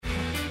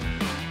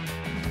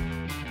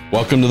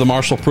Welcome to the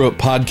Marshall Pruitt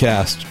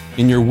Podcast.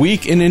 In your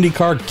Week in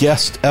IndyCar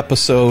guest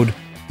episode,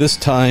 this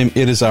time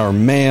it is our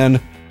man,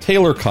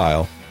 Taylor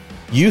Kiel.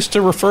 Used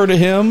to refer to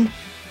him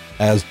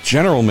as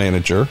general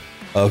manager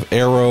of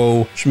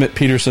Aero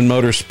Schmidt-Peterson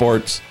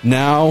Motorsports.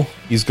 Now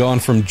he's gone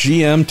from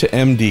GM to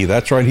MD.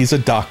 That's right, he's a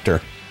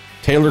doctor.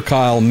 Taylor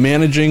Kiel,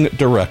 managing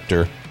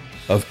director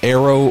of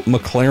Aero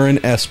McLaren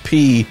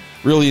SP.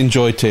 Really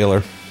enjoy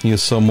Taylor. He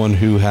is someone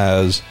who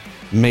has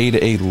made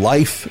a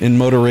life in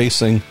motor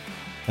racing,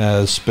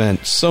 has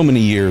spent so many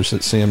years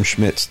at Sam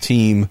Schmidt's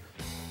team,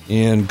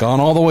 and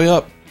gone all the way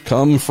up,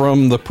 come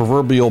from the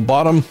proverbial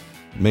bottom,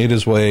 made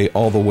his way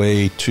all the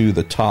way to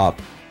the top,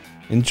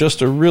 and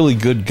just a really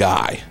good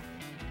guy.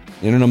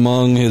 In and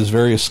among his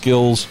various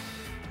skills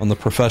on the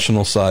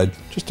professional side,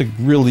 just a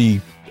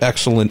really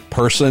excellent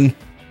person.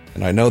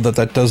 And I know that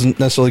that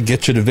doesn't necessarily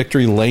get you to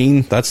victory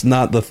lane. That's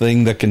not the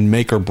thing that can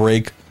make or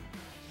break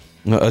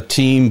a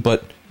team,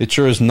 but it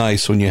sure is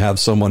nice when you have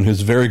someone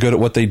who's very good at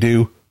what they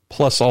do,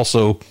 plus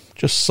also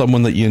just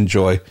someone that you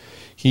enjoy.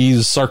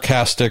 He's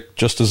sarcastic,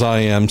 just as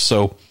I am,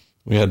 so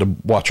we had to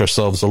watch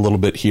ourselves a little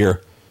bit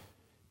here.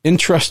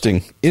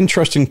 Interesting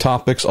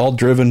topics, all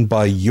driven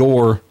by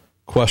your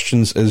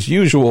questions as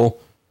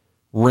usual.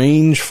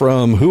 Range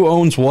from who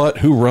owns what,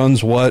 who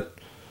runs what,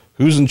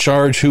 who's in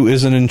charge, who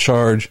isn't in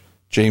charge.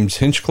 James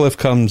Hinchcliffe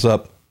comes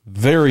up.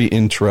 Very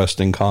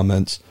interesting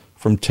comments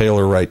from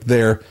Taylor right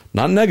there.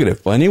 Not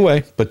negative by any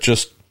way, but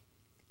just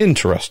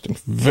interesting.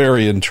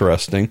 Very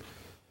interesting.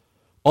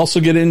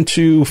 Also get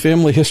into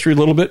family history a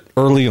little bit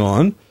early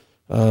on.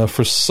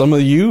 For some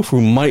of you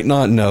who might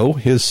not know,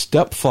 his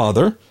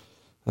stepfather,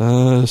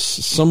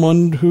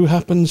 someone who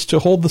happens to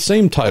hold the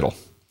same title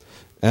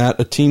at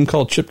a team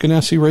called Chip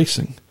Ganassi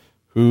Racing,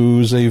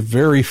 who's a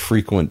very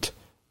frequent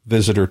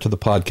visitor to the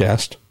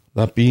podcast,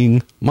 that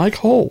being Mike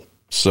Hull.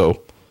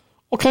 So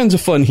all kinds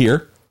of fun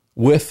here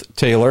with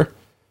Taylor.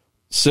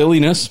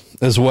 Silliness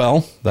as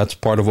well. That's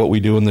part of what we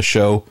do in the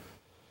show.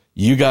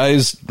 You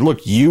guys,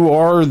 look, you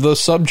are the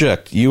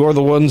subject. You are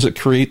the ones that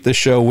create the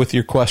show with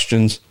your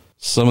questions.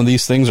 Some of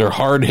these things are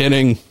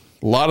hard-hitting.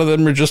 A lot of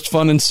them are just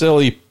fun and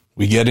silly.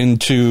 We get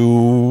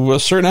into a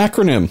certain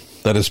acronym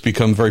that has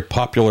become very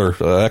popular,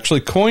 actually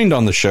coined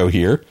on the show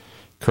here,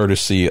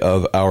 courtesy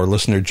of our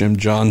listener, Jim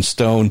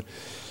Johnstone.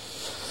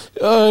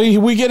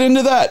 We get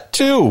into that,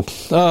 too,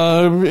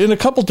 in a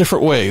couple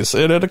different ways,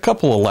 and at a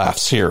couple of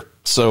laughs here.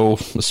 So,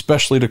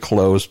 especially to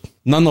close.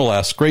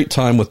 Nonetheless, great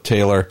time with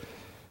Taylor.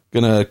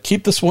 Gonna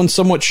keep this one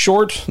somewhat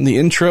short in the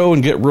intro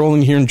and get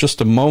rolling here in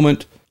just a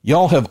moment.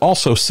 Y'all have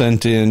also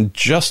sent in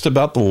just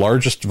about the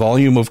largest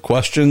volume of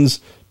questions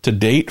to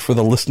date for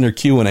the listener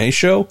Q&A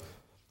show.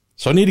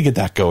 So I need to get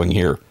that going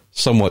here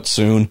somewhat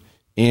soon.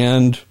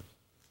 And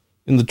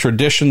in the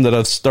tradition that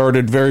I've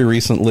started very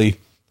recently,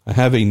 I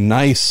have a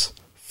nice,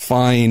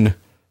 fine,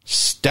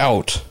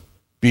 stout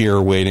beer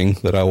waiting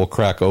that I will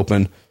crack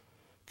open.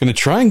 Going to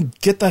try and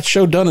get that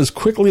show done as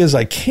quickly as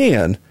I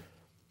can.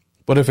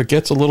 But if it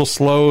gets a little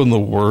slow and the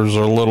words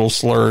are a little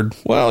slurred,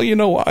 well, you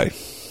know why.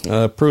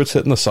 Pruitt's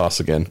hitting the sauce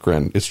again.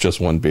 Grin, it's just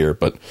one beer,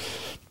 but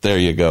there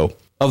you go.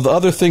 Of the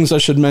other things I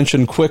should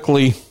mention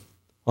quickly,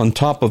 on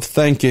top of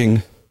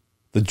thanking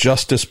the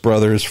Justice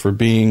Brothers for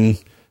being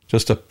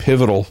just a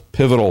pivotal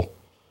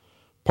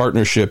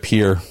partnership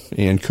here,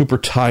 and Cooper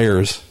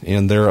Tires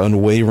and their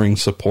unwavering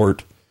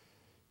support,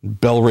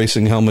 Bell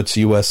Racing Helmets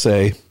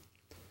USA,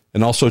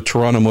 and also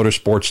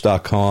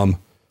TorontoMotorsports.com,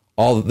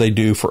 all that they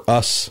do for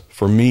us,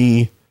 for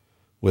me,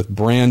 with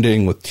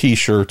branding, with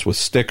t-shirts, with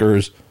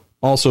stickers,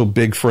 also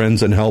big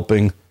friends in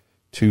helping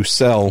to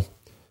sell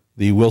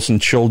the Wilson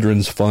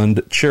Children's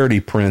Fund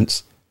charity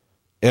prints.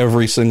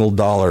 Every single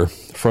dollar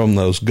from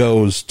those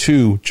goes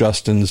to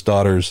Justin's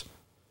daughters,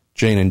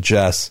 Jane and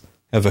Jess.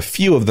 I have a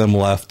few of them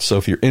left, so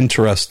if you're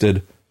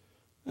interested,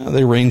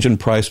 they range in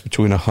price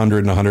between $100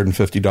 and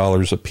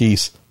 $150 a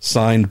piece,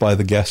 signed by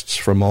the guests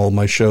from all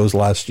my shows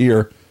last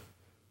year.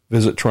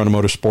 Visit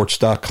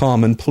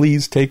TorontoMotorsports.com and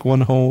please take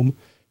one home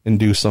and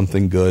do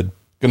something good.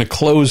 Going to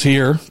close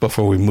here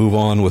before we move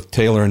on with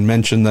Taylor and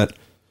mention that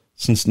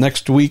since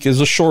next week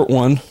is a short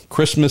one,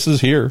 Christmas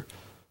is here.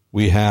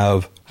 We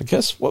have, I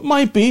guess, what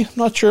might be, I'm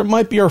not sure, it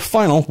might be our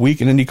final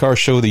Week in IndyCar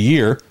show of the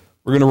year.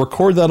 We're going to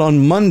record that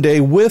on Monday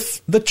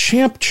with the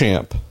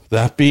champ.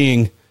 That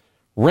being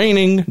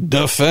reigning,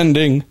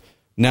 defending,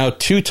 now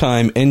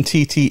two-time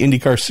NTT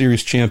IndyCar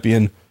Series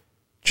champion,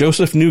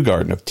 Joseph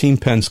Newgarden of Team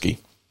Penske.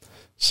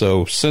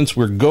 So since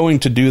we're going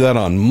to do that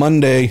on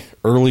Monday,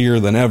 earlier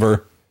than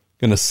ever,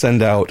 going to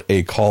send out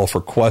a call for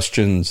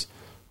questions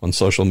on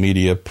social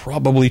media,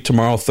 probably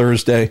tomorrow,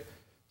 Thursday.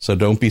 So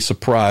don't be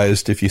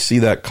surprised if you see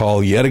that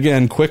call yet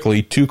again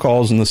quickly, 2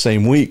 calls in the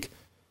same week.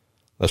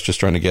 That's just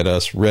trying to get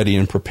us ready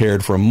and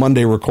prepared for a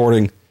Monday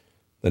recording,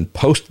 then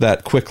post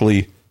that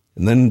quickly,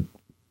 and then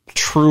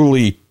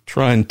truly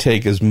try and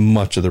take as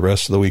much of the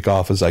rest of the week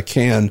off as I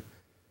can.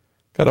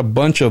 Got a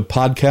bunch of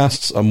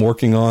podcasts I'm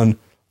working on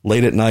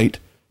late at night,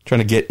 trying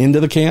to get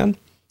into the can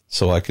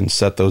so I can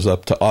set those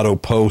up to auto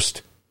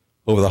post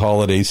over the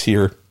holidays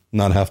here,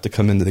 not have to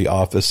come into the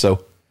office.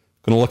 So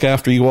Going to look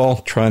after you all,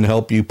 trying to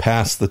help you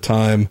pass the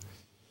time.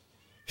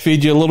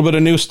 Feed you a little bit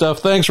of new stuff.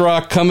 Thanks,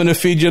 Rock. Coming to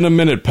feed you in a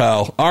minute,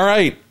 pal. All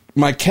right.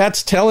 My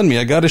cat's telling me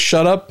I got to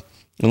shut up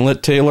and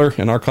let Taylor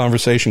and our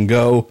conversation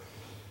go.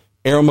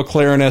 Arrow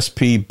McLaren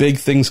SP, big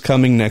things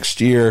coming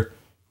next year.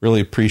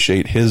 Really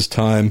appreciate his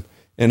time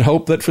and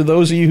hope that for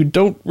those of you who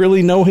don't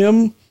really know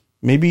him,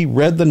 maybe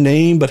read the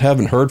name but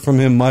haven't heard from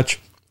him much,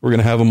 we're going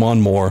to have him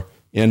on more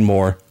and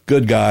more.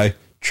 Good guy,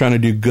 trying to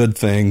do good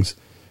things.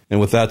 And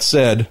with that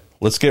said,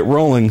 let's get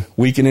rolling.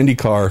 Week in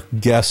IndyCar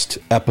guest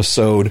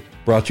episode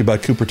brought to you by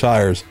Cooper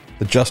Tires,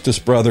 the Justice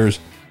Brothers,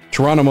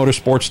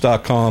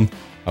 TorontoMotorsports.com.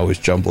 I always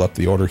jumble up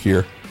the order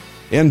here.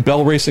 And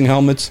Bell Racing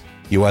Helmets,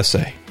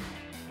 USA.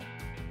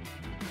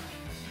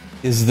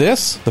 Is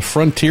this the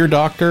frontier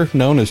doctor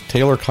known as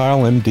Taylor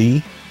Kyle,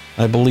 MD?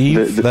 I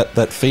believe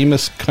that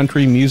famous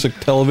country music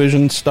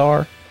television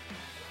star?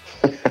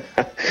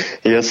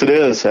 Yes, it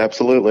is.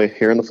 Absolutely.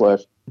 Here in the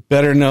flesh.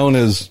 Better known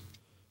as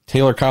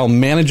Taylor Kyle,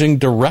 managing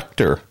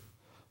director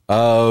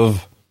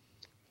of,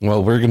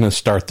 well, we're going to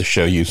start the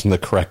show using the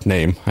correct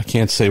name. I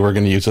can't say we're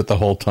going to use it the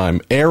whole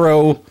time.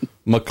 Arrow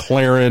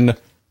McLaren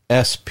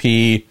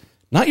SP.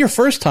 Not your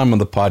first time on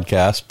the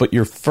podcast, but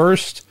your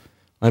first,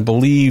 I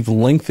believe,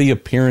 lengthy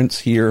appearance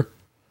here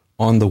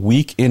on the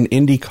Week in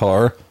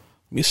IndyCar. Let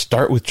me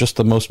start with just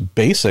the most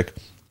basic.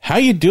 How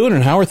you doing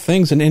and how are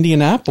things in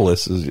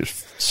Indianapolis? Is it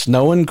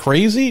snowing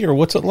crazy or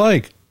what's it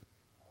like?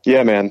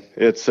 Yeah, man.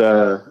 It's,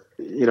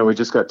 we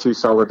just got 2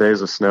 solid days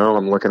of snow.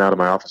 I'm looking out of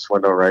my office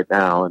window right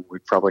now, and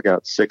we've probably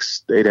got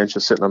 6 to 8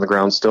 inches sitting on the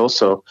ground still.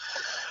 So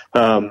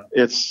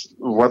it's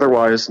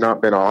weather-wise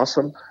not been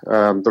awesome.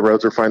 The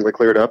roads are finally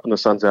cleared up and the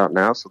sun's out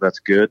now, so that's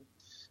good.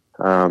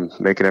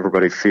 Making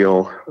everybody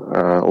feel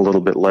a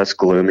little bit less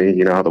gloomy.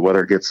 You know how the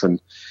weather gets in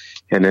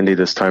Indy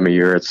this time of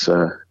year. It's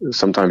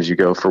sometimes you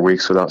go for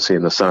weeks without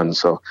seeing the sun.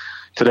 So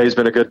today's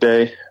been a good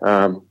day.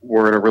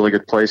 We're in a really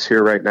good place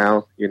here right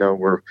now. You know,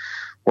 we're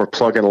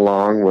plugging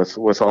along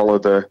with all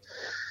of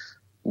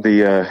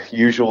the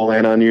usual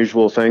and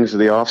unusual things of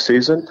the off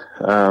season.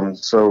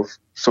 So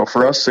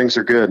for us, things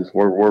are good.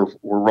 We're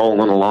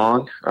rolling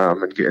along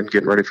and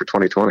getting ready for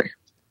 2020.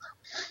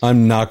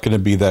 I'm not going to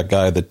be that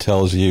guy that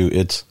tells you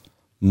it's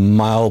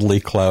mildly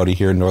cloudy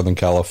here in Northern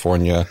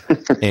California.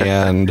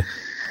 And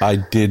I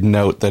did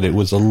note that it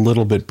was a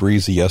little bit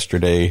breezy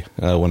yesterday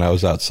when I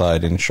was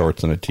outside in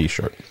shorts and a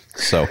t-shirt.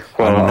 So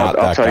well, I'm not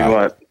that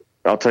guy.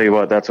 I'll tell you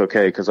what, that's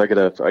okay, because I get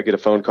a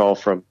phone call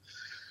from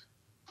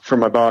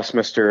my boss,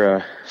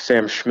 Mr.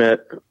 Sam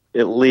Schmidt,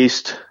 at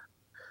least,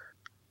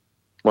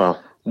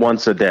 well,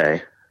 once a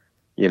day,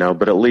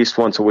 but at least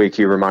once a week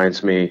he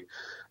reminds me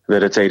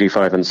that it's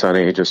 85 and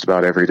sunny just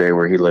about every day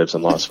where he lives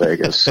in Las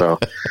Vegas. So,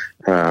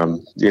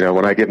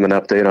 when I give him an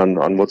update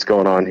on what's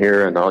going on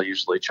here, and I'll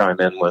usually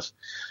chime in with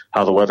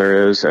how the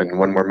weather is and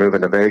when we're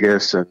moving to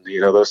Vegas and,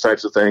 those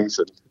types of things.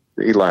 And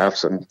he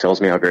laughs and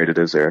tells me how great it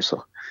is there.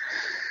 So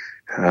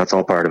that's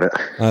all part of it.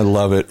 I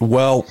love it.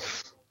 Well,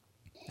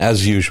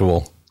 as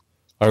usual,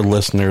 our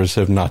listeners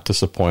have not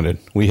disappointed.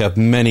 We have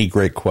many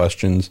great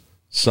questions.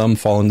 Some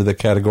fall into the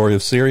category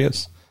of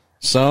serious.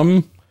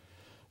 Some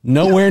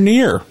nowhere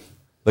near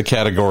the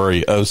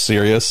category of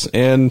serious.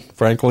 And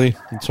frankly,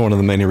 it's one of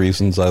the many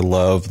reasons I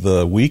love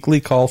the weekly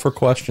call for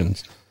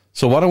questions.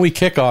 So why don't we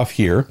kick off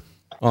here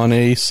on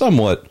a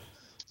somewhat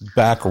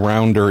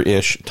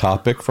backgrounder-ish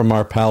topic from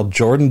our pal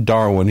Jordan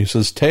Darwin, who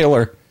says,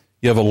 Taylor,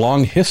 you have a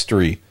long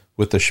history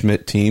with the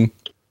Schmidt team.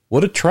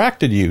 What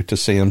attracted you to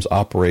Sam's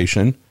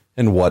operation,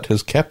 and what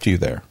has kept you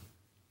there?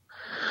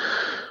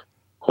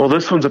 Well,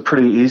 this one's a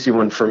pretty easy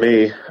one for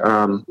me.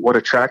 What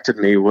attracted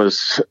me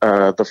was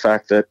the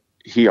fact that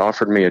he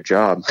offered me a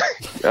job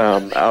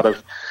out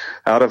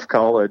of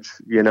college.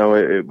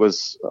 It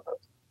was.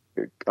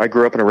 I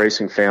grew up in a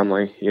racing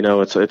family.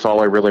 It's all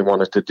I really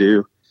wanted to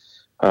do.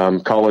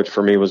 College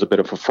for me was a bit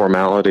of a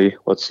formality.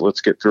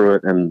 Let's get through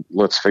it and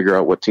let's figure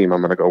out what team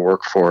I'm going to go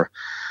work for.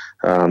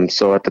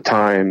 So at the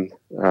time,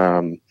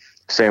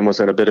 Sam was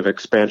in a bit of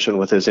expansion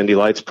with his Indy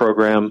Lights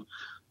program.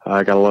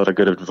 I got a lot of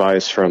good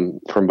advice from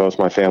both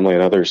my family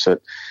and others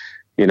that,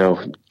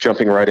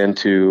 jumping right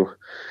into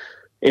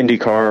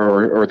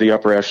IndyCar or the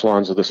upper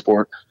echelons of the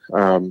sport,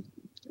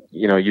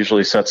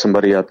 usually sets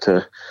somebody up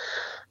to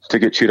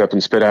get chewed up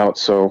and spit out.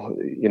 So,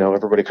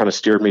 everybody kind of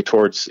steered me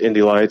towards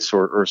Indy Lights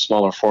or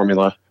smaller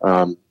formula.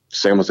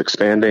 Sam was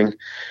expanding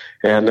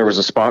and there was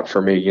a spot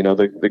for me.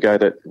 The guy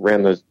that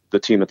ran the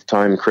team at the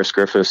time, Chris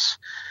Griffiths,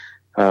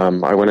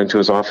 I went into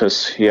his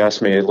office. He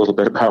asked me a little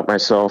bit about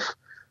myself.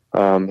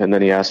 And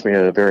then he asked me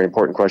a very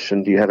important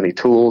question. Do you have any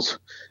tools?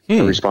 I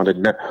responded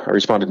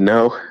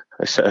no.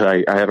 I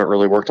said, I haven't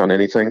really worked on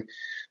anything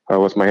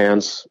with my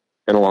hands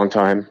in a long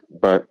time,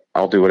 but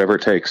I'll do whatever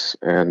it takes.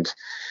 And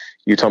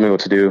you tell me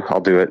what to do,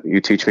 I'll do it. You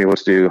teach me what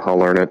to do, I'll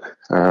learn it.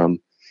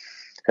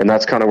 And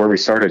that's kind of where we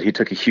started. He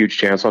took a huge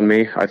chance on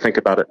me. I think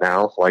about it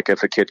now, like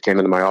if a kid came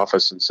into my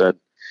office and said,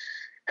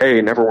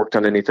 hey, never worked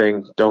on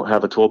anything, don't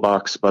have a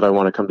toolbox, but I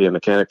want to come be a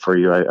mechanic for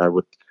you. I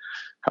would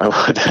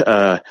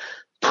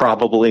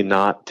probably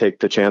not take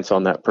the chance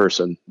on that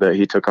person that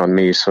he took on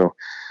me. So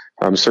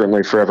I'm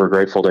certainly forever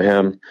grateful to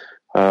him.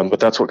 But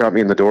that's what got me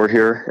in the door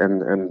here,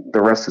 and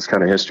the rest is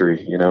kind of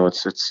history.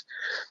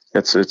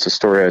 It's a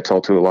story I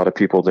tell to a lot of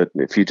people, that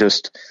if you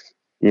just,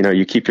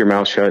 you keep your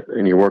mouth shut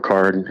and you work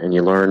hard and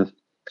you learn,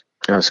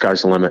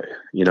 sky's the limit,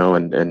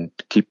 and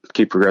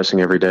keep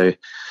progressing every day.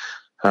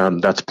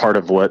 That's part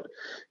of what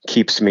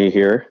keeps me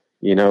here,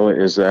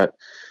 is that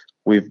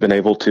we've been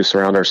able to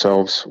surround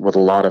ourselves with a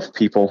lot of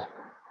people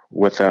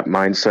with that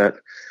mindset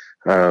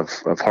of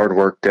hard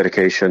work,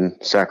 dedication,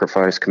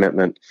 sacrifice,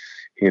 commitment.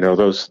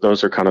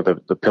 Those are kind of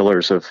the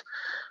pillars of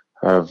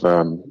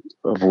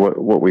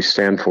what we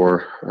stand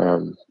for.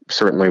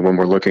 Certainly when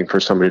we're looking for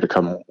somebody to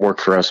come work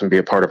for us and be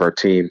a part of our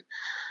team.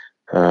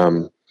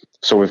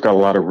 So we've got a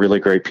lot of really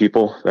great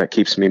people. That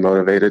keeps me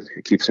motivated.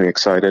 It keeps me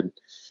excited.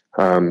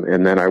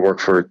 And then I work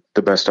for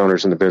the best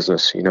owners in the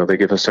business. They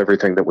give us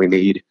everything that we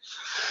need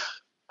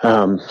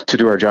to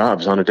do our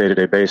jobs on a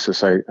day-to-day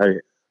basis.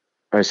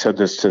 I said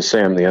this to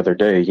Sam the other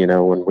day,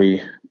 when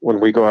we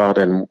go out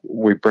and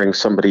we bring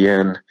somebody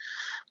in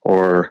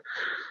or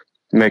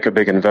make a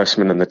big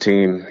investment in the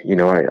team,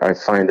 I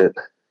find it,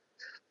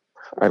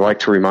 I like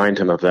to remind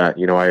him of that.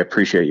 I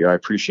appreciate you. I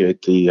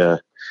appreciate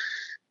the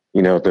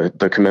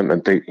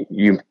commitment that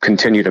you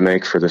continue to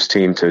make for this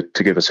team to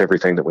give us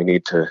everything that we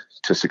need to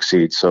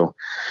succeed. So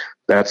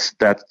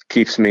that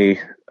keeps me,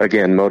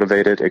 again,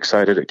 motivated,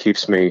 excited. It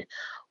keeps me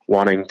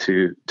wanting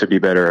to be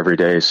better every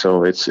day.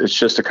 So it's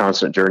just a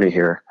constant journey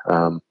here.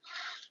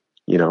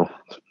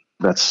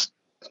 That's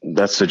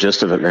the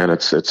gist of it, man.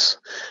 It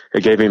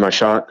gave me my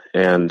shot,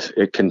 and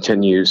it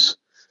continues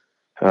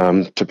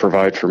to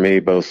provide for me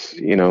both,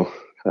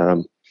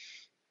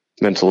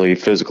 mentally,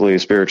 physically,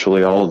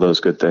 spiritually, all of those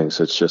good things.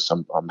 It's just,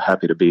 I'm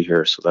happy to be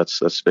here. So that's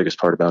the biggest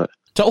part about it.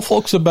 Tell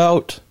folks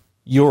about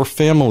your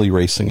family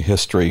racing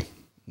history.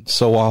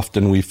 So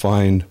often we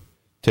find,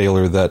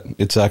 Taylor, that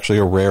it's actually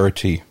a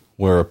rarity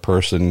where a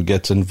person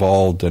gets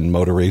involved in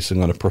motor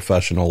racing on a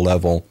professional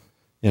level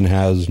and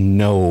has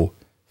no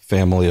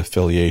family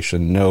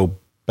affiliation, no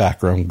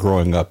background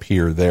growing up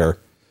here, there,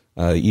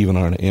 even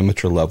on an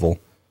amateur level.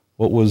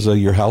 What was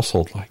your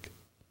household like?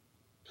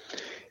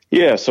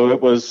 Yeah, so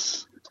it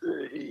was,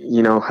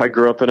 I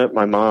grew up in it.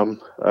 My mom,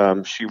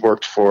 she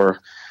worked for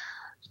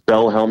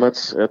Bell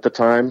Helmets at the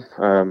time,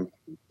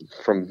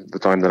 from the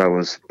time that I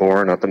was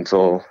born up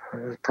until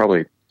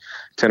probably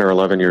 10 or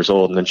 11 years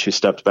old. And then she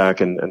stepped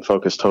back and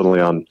focused totally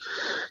on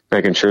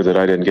making sure that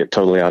I didn't get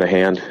totally out of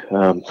hand.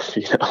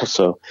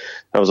 So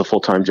that was a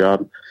full-time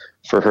job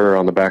for her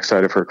on the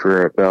backside of her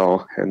career at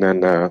Bell. And then,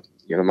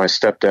 my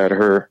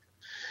stepdad,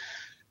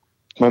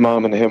 my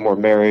mom and him were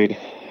married,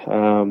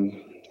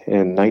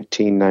 in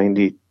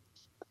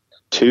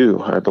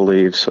 1992, I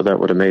believe. So that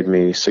would have made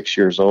me 6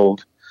 years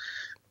old.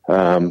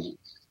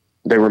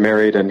 They were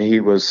married, and he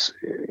was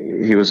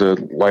a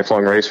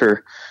lifelong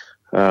racer.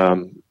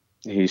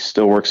 He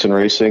still works in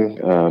racing.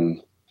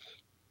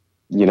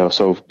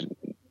 So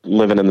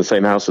living in the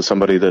same house as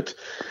somebody that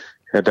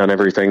had done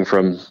everything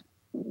from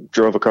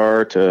drove a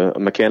car to a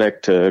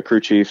mechanic to a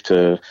crew chief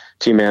to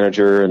team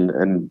manager.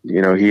 And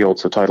he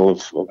holds the title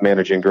of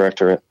managing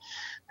director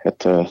at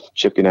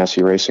Chip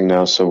Ganassi Racing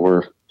now. So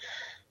we're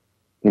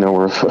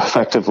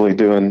effectively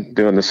doing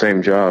the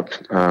same job,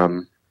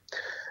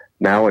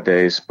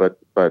 nowadays, but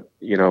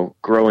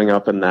growing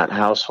up in that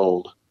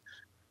household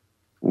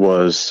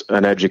was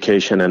an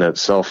education in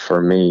itself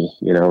for me.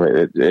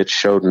 It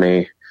showed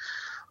me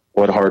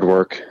what hard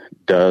work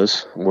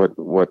does, what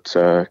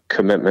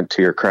commitment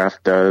to your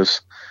craft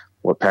does,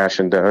 what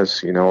passion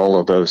does, all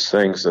of those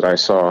things that I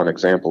saw an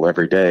example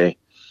every day,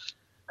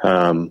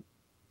 laid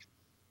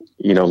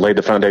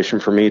the foundation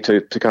for me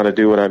to kind of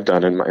do what I've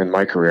done in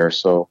my career.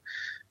 So,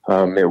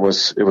 it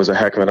was a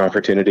heck of an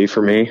opportunity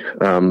for me.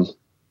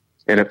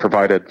 And it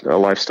provided a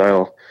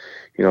lifestyle,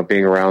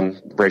 being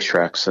around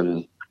racetracks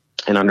and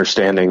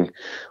understanding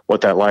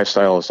what that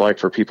lifestyle is like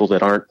for people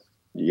that aren't,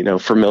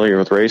 familiar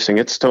with racing.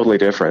 It's totally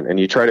different. And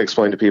you try to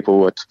explain to people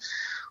what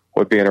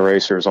being a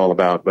racer is all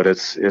about, but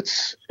it's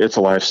a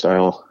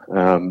lifestyle.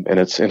 And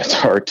it's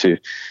hard to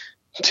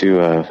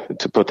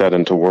put that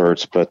into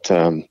words, but,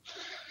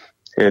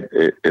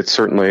 it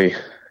certainly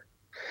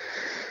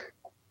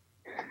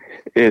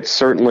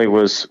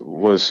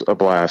was a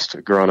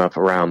blast growing up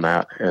around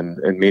that and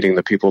meeting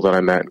the people that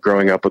I met,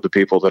 growing up with the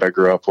people that I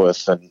grew up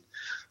with, and,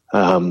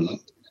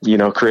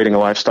 creating a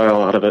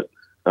lifestyle out of it,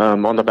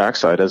 on the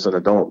backside as an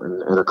adult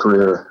and a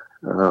career.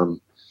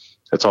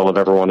 It's all I've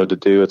ever wanted to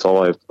do. It's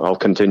all I'll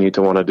continue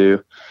to want to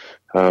do.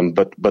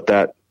 But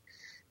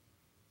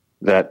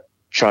that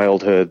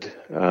childhood,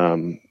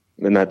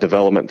 and that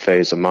development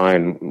phase of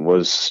mine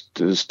is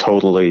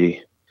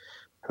totally,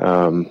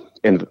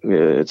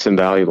 it's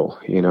invaluable,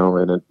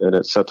 and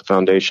it set the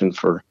foundation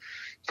for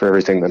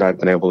everything that I've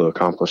been able to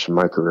accomplish in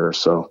my career.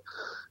 So,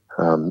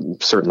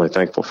 certainly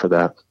thankful for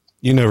that.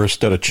 You never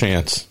stood a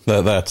chance.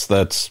 That's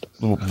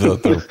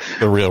the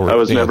real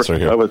answer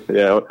here.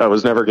 I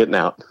was never getting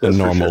out. The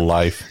normal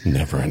life,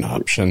 never an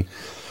option.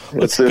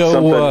 Let's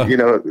go.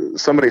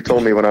 Somebody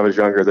told me when I was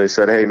younger, they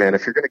said, "Hey man,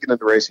 if you're going to get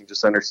into racing,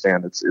 just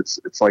understand it's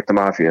like the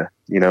mafia.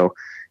 You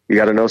you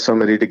got to know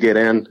somebody to get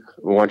in.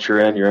 Once you're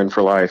in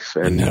for life,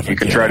 and you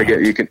can try to get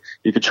you can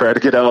try to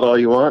get out all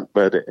you want,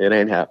 but it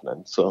ain't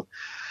happening. So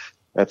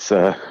that's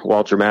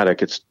while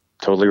dramatic, it's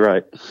totally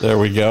right. There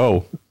we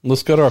go.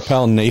 Let's go to our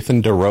pal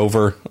Nathan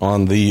DeRover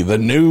on the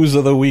news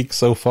of the week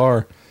so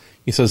far.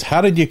 He says,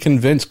 "How did you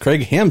convince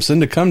Craig Hampson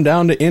to come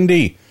down to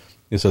Indy?"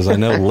 He says, "I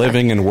know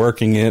living and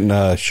working in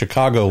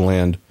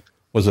Chicagoland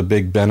was a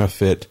big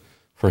benefit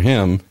for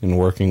him in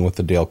working with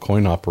the Dale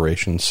Coyne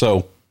operation."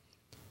 So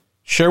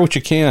share what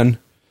you can,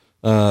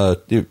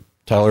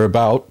 Tyler,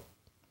 about,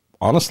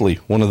 honestly,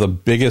 one of the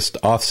biggest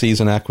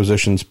off-season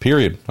acquisitions,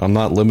 period. I'm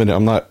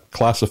not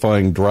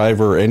classifying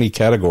driver any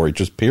category,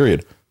 just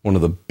period. One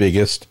of the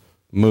biggest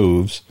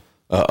moves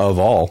of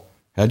all.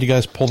 How'd you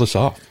guys pull this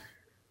off?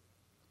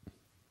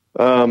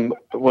 Well,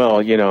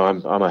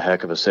 I'm a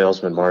heck of a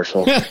salesman,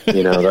 Marshall.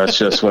 That's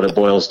just what it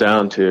boils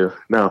down to.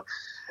 No,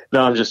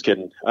 I'm just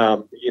kidding.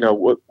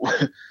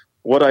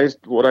 What I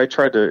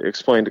tried to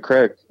explain to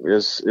Craig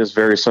is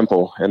very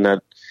simple, and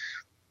that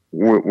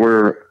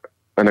we're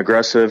an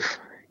aggressive,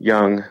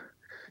 young,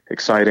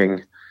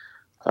 exciting,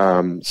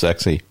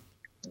 sexy.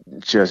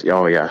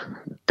 Oh yeah,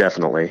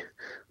 definitely.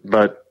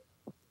 But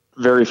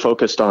very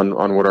focused on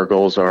what our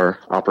goals are,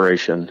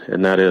 operation,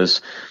 and that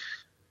is,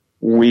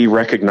 we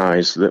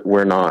recognize that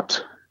we're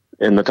not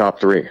in the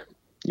top three.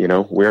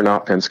 We're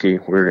not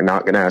Penske, we're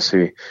not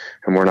Ganassi,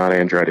 and we're not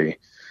Andretti.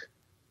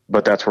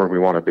 But that's where we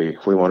want to be.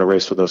 We want to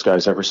race with those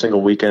guys every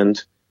single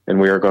weekend, and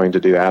we are going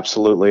to do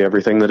absolutely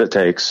everything that it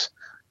takes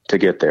to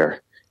get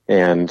there.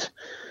 And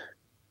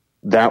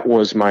that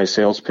was my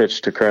sales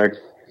pitch to Craig.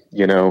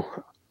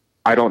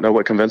 I don't know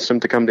what convinced him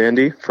to come to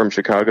Indy from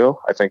Chicago.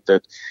 I think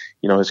that,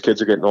 his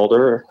kids are getting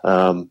older.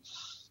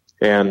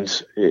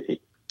 And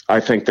I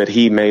think that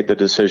he made the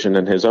decision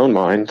in his own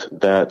mind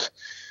that,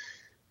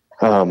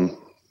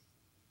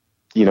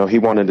 he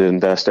wanted to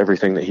invest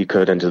everything that he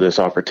could into this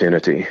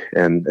opportunity.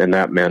 And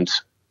that meant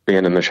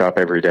being in the shop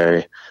every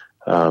day,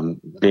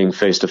 being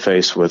face to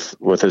face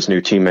with his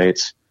new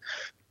teammates,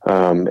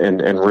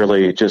 and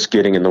really just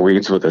getting in the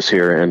weeds with us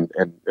here and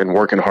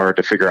working hard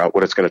to figure out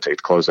what it's going to take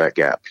to close that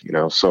gap,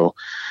 So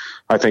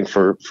I think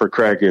for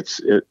Craig,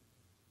 it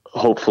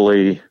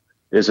hopefully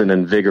is an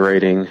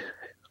invigorating,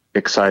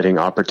 exciting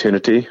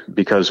opportunity,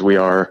 because we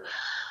are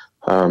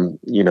as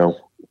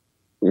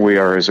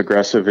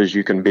aggressive as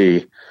you can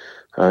be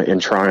in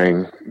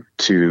trying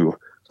to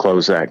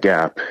close that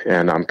gap.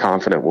 And I'm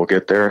confident we'll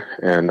get there.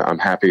 And I'm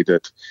happy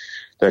that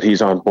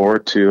he's on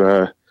board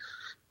to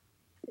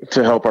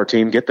help our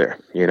team get there,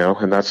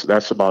 and that's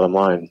the bottom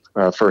line.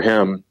 For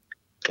him,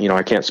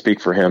 I can't speak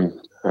for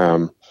him,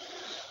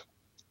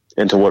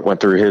 into what went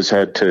through his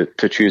head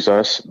to choose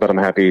us, but I'm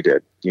happy he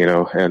did,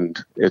 and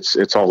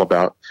it's all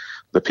about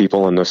the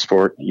people in the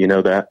sport.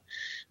 That,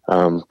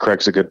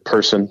 Craig's a good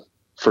person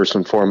first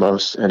and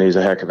foremost, and he's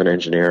a heck of an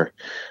engineer.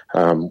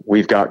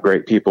 We've got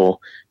great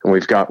people, and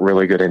we've got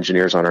really good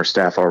engineers on our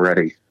staff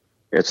already.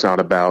 It's not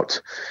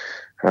about,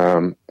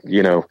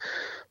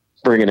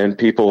 bringing in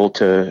people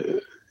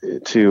to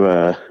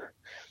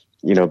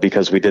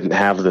because we didn't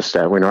have the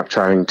staff. We're not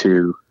trying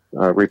to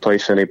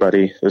replace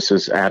anybody. This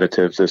is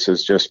additive. This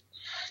is just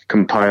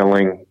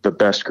compiling the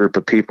best group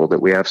of people that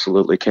we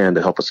absolutely can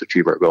to help us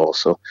achieve our goals.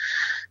 So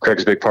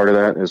Craig's a big part of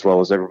that, as well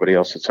as everybody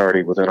else that's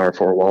already within our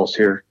four walls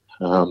here.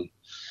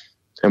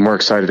 And we're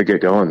excited to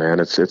get going, man.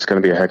 It's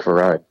going to be a heck of a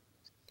ride.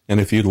 And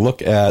if you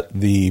look at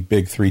the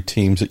big three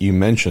teams that you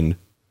mentioned,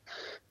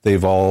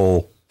 they've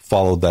all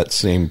followed that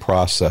same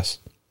process.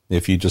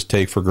 If you just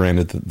take for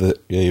granted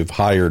that they've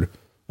hired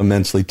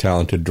immensely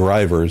talented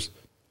drivers,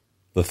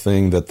 the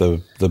thing that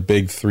the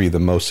big three, the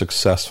most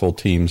successful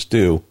teams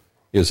do,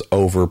 is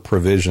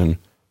over-provision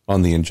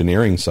on the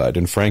engineering side.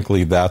 And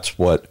frankly, that's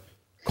what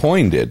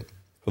Coyne did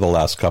for the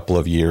last couple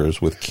of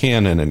years with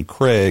Cannon and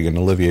Craig and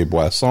Olivier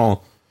Boisson.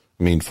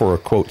 I mean, for a,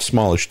 quote,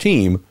 smallish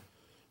team,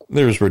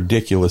 there's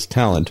ridiculous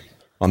talent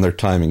on their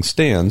timing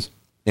stands,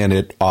 and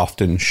it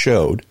often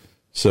showed.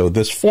 So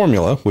this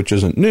formula, which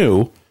isn't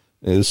new,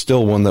 is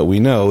still one that we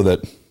know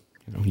that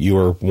you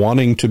are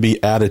wanting to be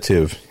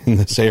additive in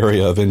this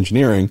area of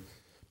engineering,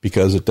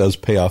 because it does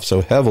pay off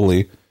so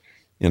heavily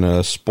in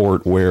a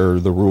sport where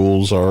the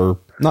rules are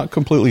not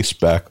completely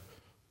spec,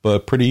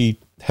 but pretty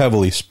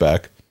heavily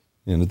spec.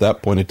 And at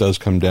that point, it does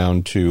come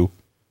down to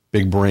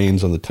big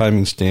brains on the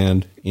timing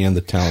stand and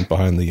the talent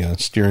behind the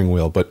steering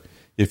wheel. But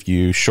if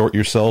you short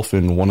yourself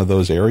in one of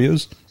those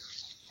areas,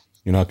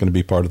 you're not going to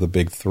be part of the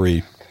big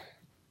three.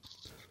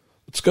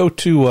 Let's go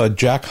to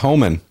Jack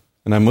Homan.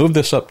 And I moved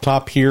this up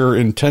top here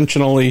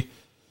intentionally.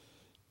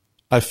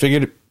 I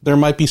figured there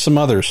might be some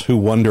others who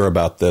wonder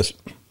about this.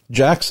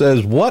 Jack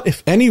says, what,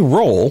 if any,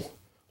 role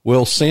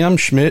will Sam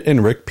Schmidt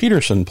and Rick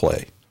Peterson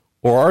play?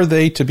 Or are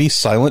they to be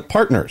silent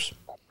partners?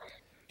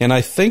 And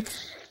I think,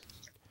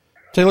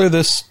 Taylor,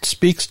 this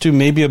speaks to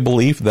maybe a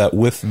belief that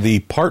with the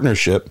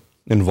partnership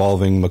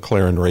involving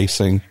McLaren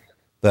Racing,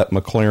 that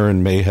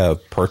McLaren may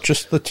have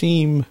purchased the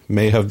team,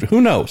 may have,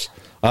 who knows?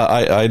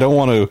 I don't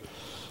want to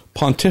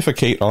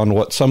pontificate on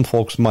what some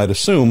folks might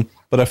assume,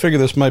 but I figure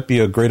this might be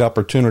a great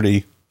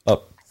opportunity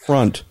up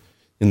front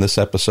in this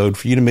episode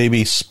for you to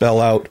maybe spell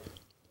out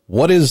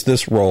what is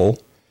this role,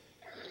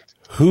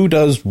 who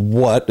does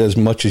what as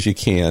much as you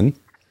can,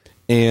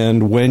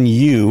 and when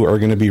you are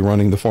going to be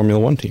running the Formula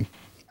One team.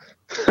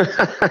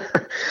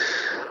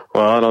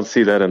 Well, I don't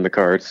see that in the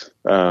cards,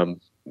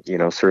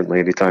 certainly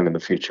anytime in the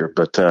future.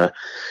 But, the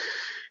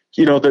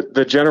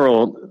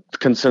general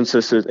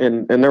consensus is,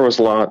 and there was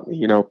a lot,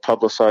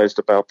 publicized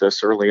about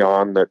this early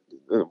on that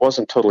it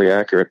wasn't totally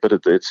accurate, but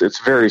it's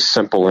very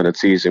simple and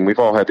it's easy. And we've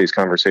all had these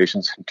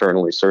conversations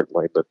internally,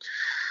 certainly. But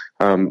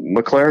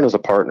McLaren is a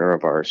partner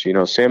of ours.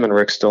 Sam and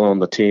Rick still on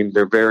the team.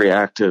 They're very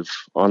active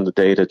on the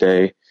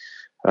day-to-day.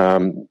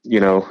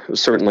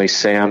 Certainly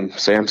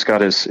Sam's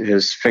got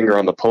his finger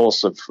on the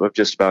pulse of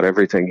just about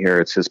everything here.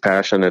 It's his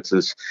passion. It's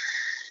his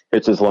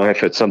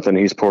life. It's something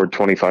he's poured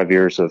 25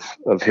 years of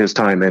his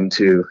time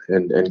into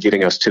and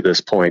getting us to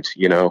this point.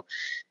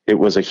 It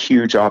was a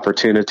huge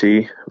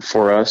opportunity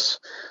for us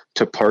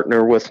to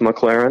partner with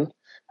McLaren.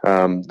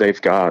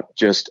 They've got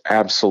just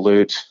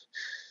absolute,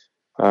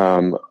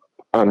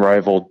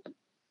 unrivaled,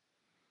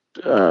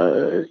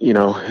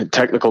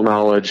 technical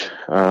knowledge.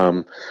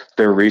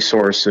 Their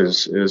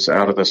resources is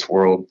out of this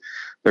world.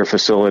 Their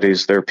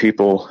facilities, their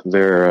people,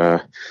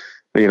 the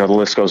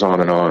list goes on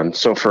and on.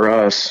 So for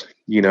us,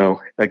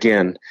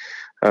 again,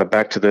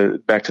 back to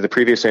the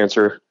previous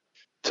answer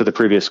to the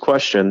previous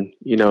question,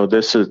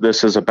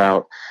 this is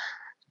about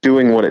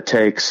doing what it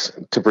takes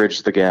to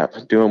bridge the gap,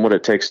 doing what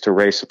it takes to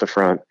race at the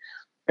front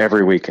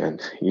every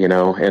weekend,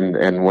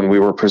 and when we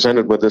were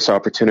presented with this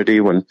opportunity,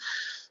 when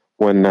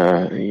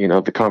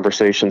the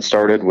conversation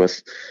started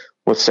with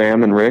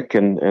Sam and Rick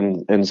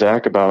and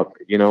Zach about,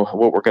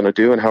 what we're going to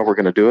do and how we're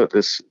going to do it,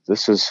 this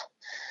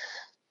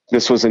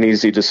was an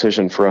easy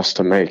decision for us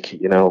to make.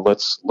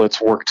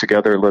 Let's work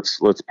together.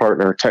 Let's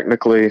partner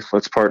technically.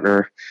 Let's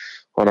partner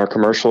on our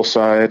commercial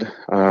side.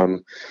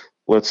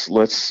 Let's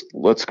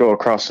go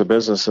across the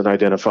business and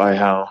identify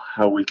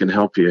how we can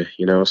help you.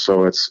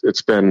 So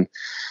it's been,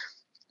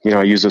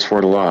 I use this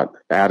word a lot,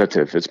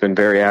 additive. It's been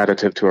very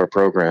additive to our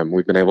program.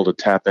 We've been able to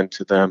tap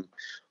into them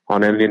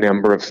on any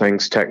number of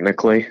things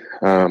technically.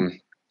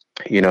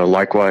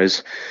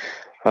 Likewise,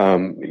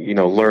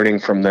 learning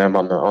from them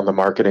on the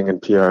marketing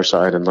and PR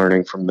side, and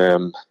learning from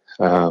them,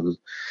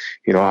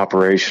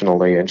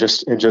 operationally, and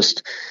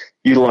just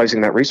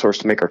utilizing that resource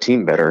to make our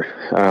team better.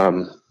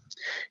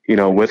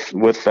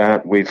 With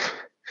that,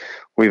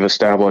 we've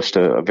established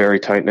a very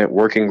tight-knit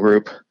working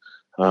group.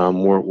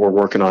 We're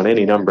working on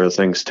any number of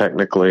things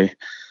technically,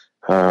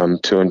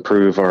 to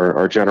improve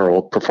our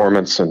general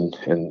performance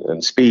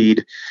and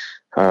speed.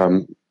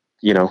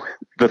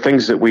 The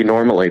things that we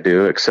normally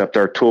do, except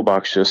our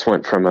toolbox just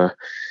went from a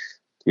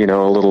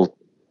little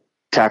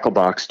tackle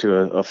box to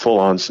a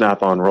full-on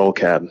snap-on roll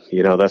cab.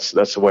 That's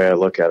the way I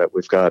look at it.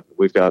 We've got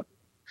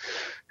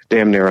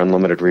damn near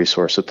unlimited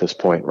resource at this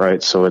point,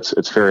 right? So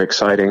it's very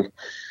exciting.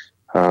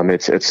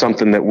 It's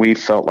something that we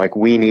felt like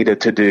we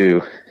needed to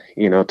do,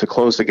 to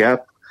close the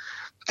gap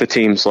to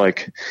teams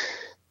like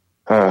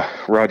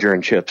Roger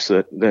and Chips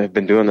that have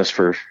been doing this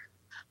for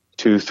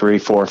 2, 3,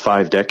 4,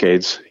 5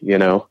 decades.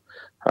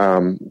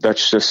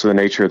 That's just the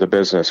nature of the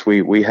business.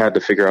 We had to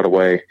figure out a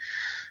way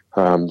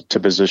to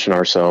position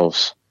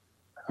ourselves,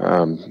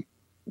 to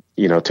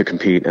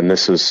compete, and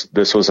this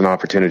was an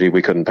opportunity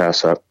we couldn't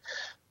pass up.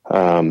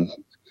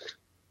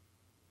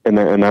 And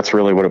that's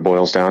really what it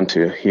boils down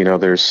to.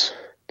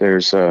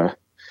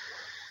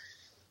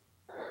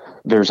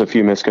 There's a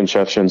few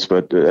misconceptions,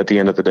 but at the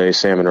end of the day,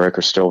 Sam and Rick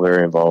are still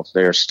very involved.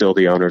 They are still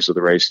the owners of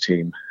the race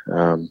team.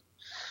 I'm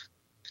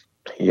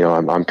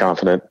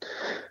confident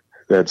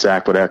that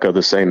Zach would echo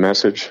the same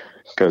message,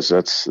 because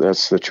that's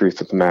the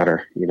truth of the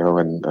matter,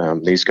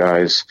 and these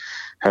guys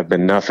have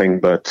been nothing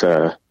but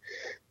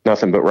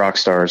rock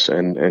stars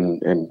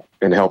and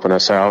helping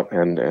us out,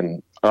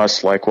 and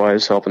us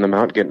likewise helping them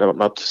out, getting them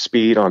up to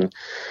speed on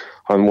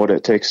what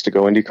it takes to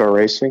go IndyCar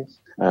racing.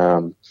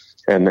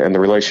 And the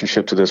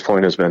relationship to this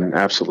point has been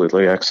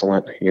absolutely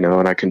excellent, and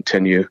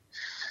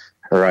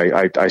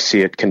I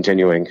see it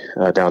continuing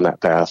down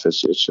that path.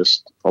 It's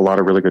just a lot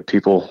of really good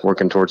people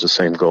working towards the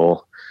same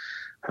goal.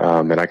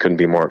 And I couldn't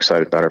be more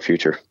excited about our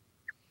future.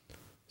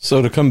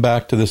 So to come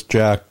back to this,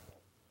 Jack,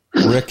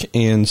 Rick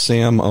and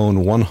Sam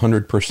own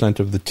 100%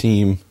 of the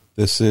team.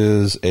 This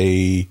is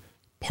a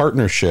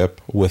partnership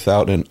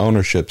without an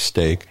ownership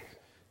stake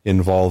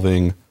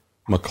involving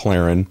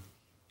McLaren.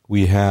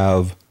 We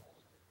have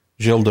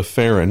Gilles de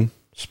Ferran,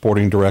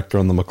 sporting director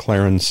on the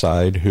McLaren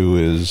side, who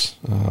is,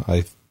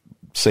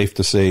 safe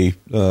to say,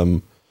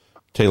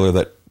 Taylor,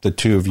 that the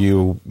two of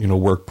you,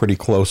 work pretty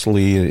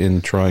closely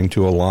in trying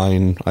to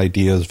align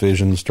ideas,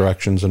 visions,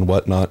 directions, and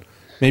whatnot.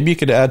 Maybe you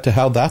could add to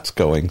how that's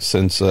going,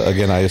 since,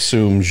 again, I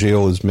assume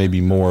Gilles is maybe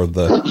more of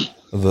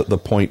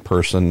the point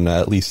person,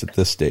 at least at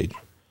this stage.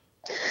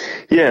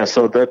 Yeah,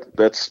 so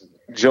that's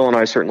Gilles and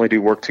I certainly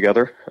do work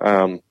together.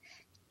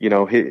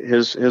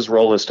 His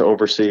role is to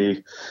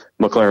oversee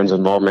McLaren's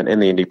involvement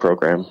in the Indy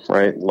program,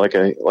 right? Like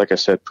I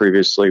said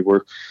previously,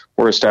 we're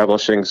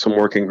establishing some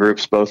working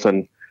groups, both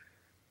in,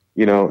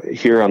 here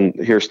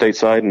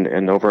stateside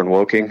and over in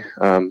Woking.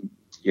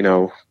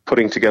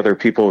 putting together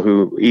people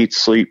who eat,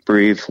 sleep,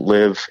 breathe,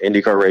 live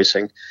IndyCar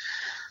racing.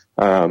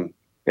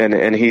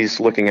 And he's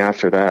looking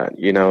after that.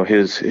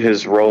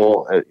 His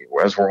role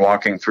as we're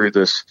walking through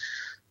this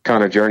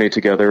kind of journey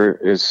together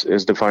is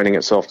defining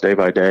itself day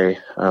by day.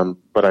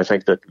 But I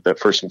think that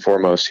first and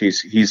foremost,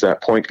 he's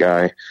that point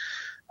guy,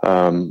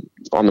 on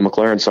the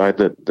McLaren side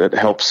that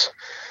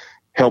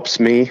helps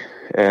me.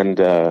 And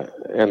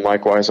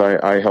likewise,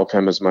 I help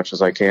him as much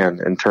as I can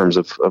in terms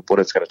of what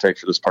it's going to take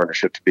for this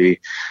partnership to be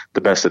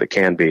the best that it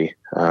can be.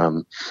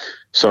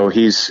 So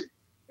he's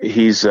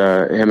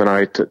him and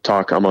I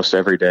talk almost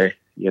every day.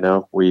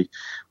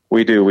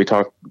 We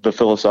talk the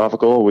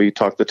philosophical, we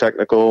talk the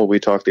technical, we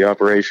talk the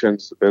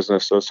operations, the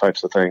business, those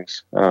types of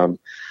things.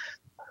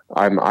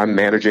 I'm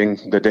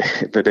managing the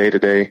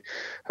day-to-day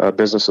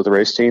business of the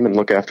race team and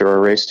look after our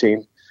race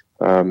team.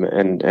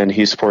 And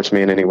he supports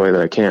me in any way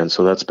that I can.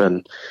 So that's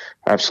been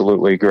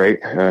absolutely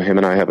great. Him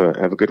and I have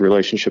a good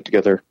relationship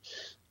together.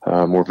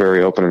 We're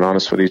very open and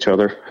honest with each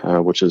other,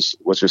 which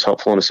is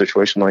helpful in a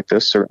situation like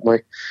this,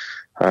 certainly.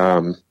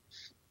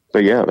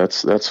 But yeah,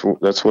 that's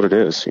what it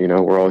is.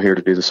 We're all here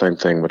to do the same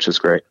thing, which is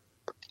great.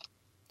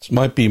 This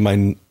might be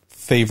my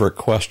favorite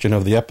question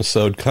of the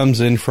episode. Comes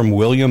in from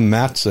William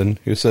Matson,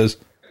 who says,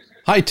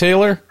 "Hi,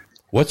 Taylor.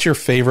 What's your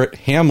favorite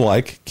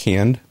ham-like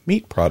canned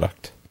meat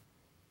product?"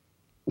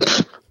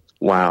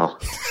 Wow.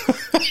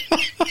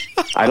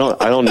 I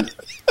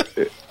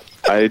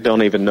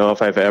don't even know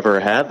if I've ever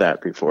had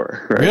that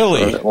before. Right?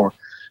 Really?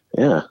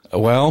 Yeah.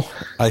 Well,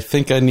 I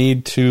think I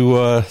need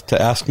to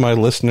ask my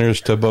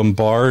listeners to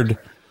bombard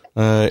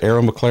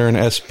Arrow McLaren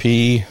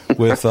SP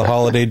with the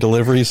holiday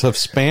deliveries of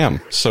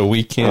Spam, so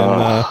we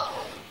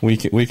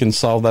can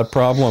solve that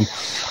problem.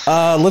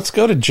 Let's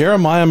go to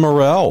Jeremiah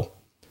Morell,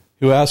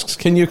 who asks,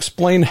 "Can you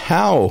explain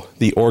how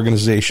the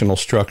organizational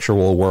structure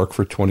will work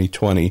for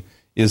 2020?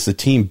 Is the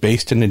team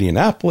based in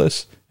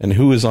Indianapolis, and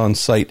who is on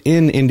site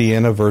in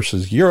Indiana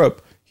versus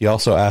Europe?" He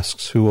also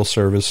asks who will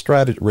serve as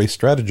race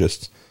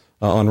strategists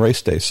on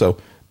race day. So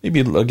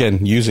maybe,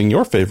 again, using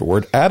your favorite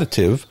word,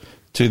 additive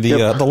to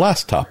the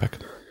last topic.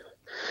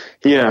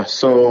 Yeah,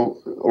 so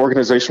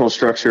organizational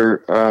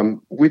structure,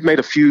 we've made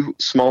a few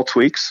small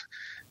tweaks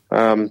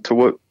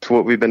to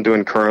what we've been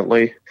doing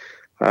currently.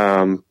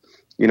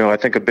 I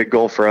think a big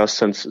goal for us,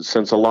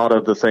 since a lot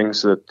of the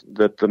things that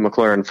the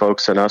McLaren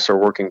folks and us are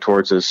working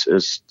towards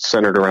is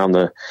centered around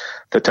the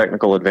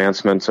technical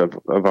advancements of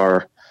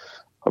our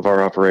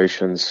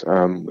operations.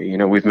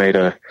 We've made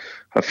a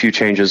few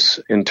changes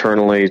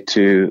internally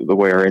to the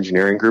way our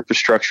engineering group is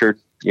structured.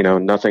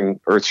 Nothing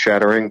earth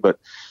shattering, but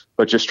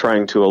just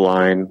trying to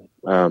align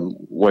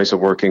ways of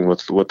working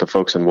with the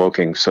folks in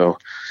Woking. So,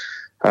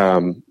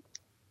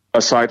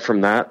 aside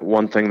from that,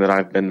 one thing that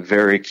I've been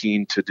very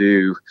keen to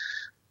do,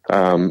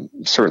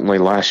 certainly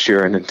last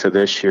year and into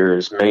this year,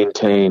 is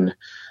maintain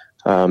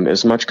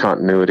as much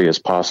continuity as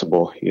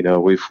possible.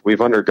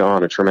 We've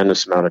undergone a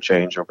tremendous amount of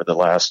change over the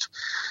last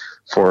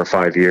 4 or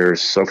 5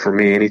 years. So for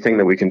me, anything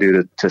that we can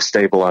do to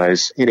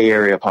stabilize any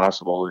area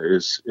possible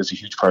is a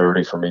huge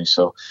priority for me.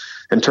 So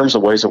in terms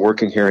of ways of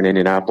working here in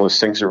Indianapolis,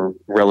 things are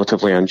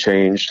relatively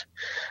unchanged.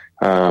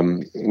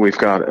 We've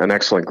got an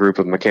excellent group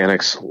of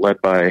mechanics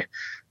led by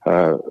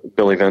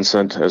Billy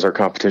Vincent as our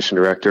competition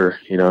director.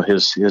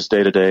 His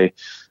day-to-day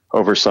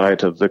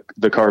oversight of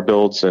the car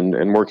builds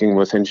and working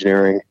with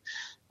engineering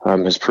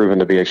has proven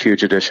to be a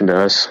huge addition to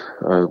us,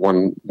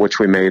 one which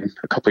we made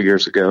a couple of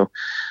years ago.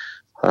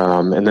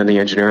 And then the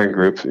engineering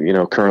group,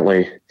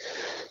 currently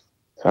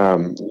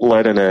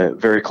led in a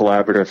very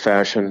collaborative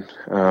fashion.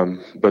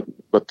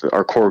 But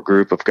our core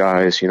group of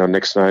guys,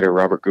 Nick Snyder,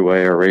 Robert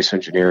Gouet, our race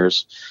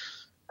engineers,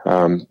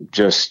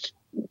 just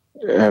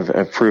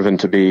have proven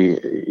to be,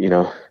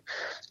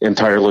 in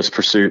tireless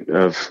pursuit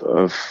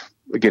of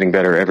getting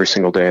better every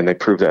single day. And they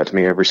prove that to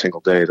me every single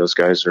day. Those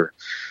guys are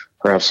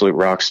absolute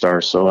rock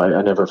stars. So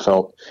I never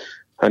felt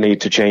a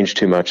need to change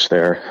too much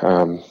there.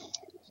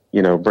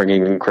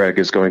 Bringing in Craig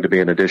is going to be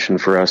an addition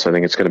for us. I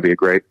think it's going to be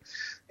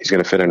he's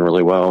going to fit in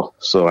really well.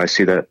 So I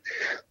see that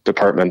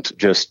department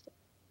just,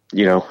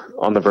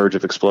 on the verge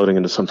of exploding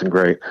into something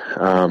great.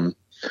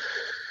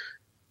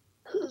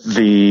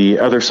 The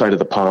other side of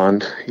the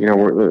pond,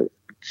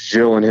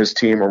 Jill and his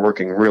team are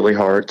working really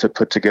hard to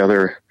put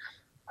together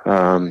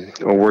a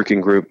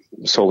working group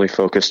solely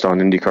focused on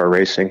IndyCar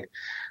racing,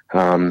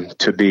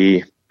 to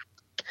be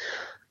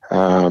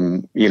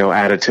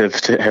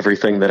additive to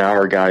everything that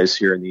our guys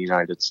here in the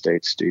United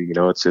States do.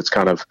 It's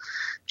kind of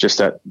just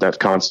that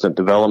constant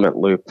development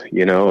loop,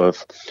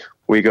 of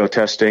we go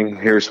testing,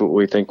 here's what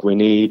we think we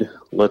need.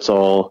 Let's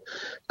all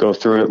go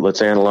through it.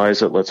 Let's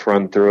analyze it. Let's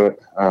run through it.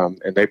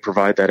 And they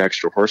provide that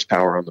extra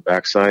horsepower on the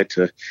backside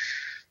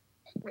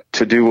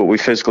to do what we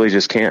physically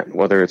just can't,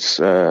 whether it's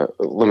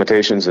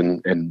limitations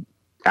in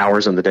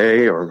hours in the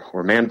day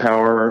or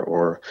manpower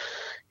or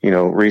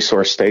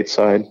resource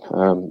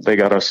stateside. They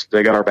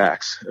got our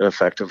backs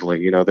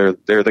effectively.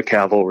 They're the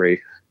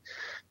cavalry.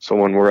 So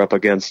when we're up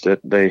against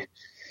it,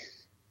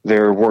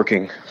 they're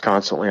working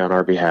constantly on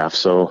our behalf.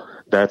 So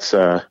that's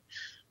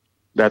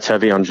that's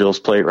heavy on Jill's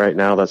plate right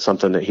now. That's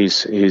something that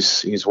he's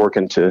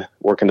working to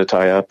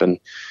tie up, and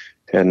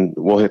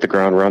we'll hit the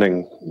ground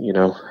running,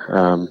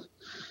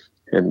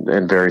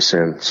 and very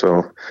soon.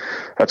 So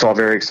that's all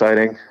very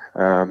exciting.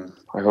 I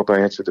hope I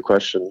answered the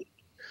question.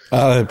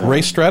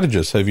 Race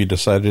strategist. Have you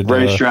decided?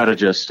 Race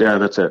strategist. Yeah,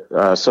 that's it.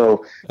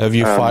 So have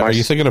you? Are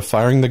you thinking of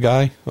firing the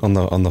guy on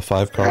the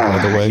 5 car?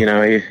 By the way,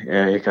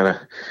 he kind of.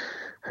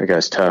 That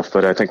guy's tough,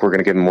 but I think we're going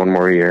to give him one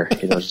more year.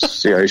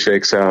 Just see how he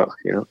shakes out.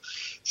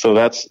 So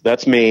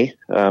that's me.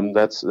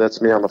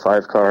 That's me on the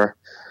 5 car.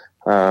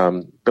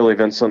 Billy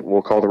Vincent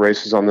will call the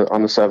races on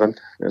the 7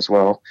 as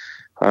well.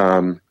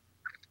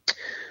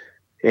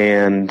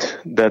 And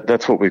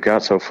that's what we've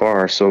got so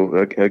far.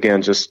 So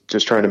again, just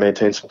trying to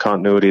maintain some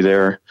continuity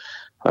there.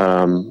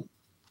 I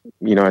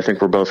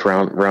think we're both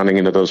rounding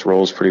into those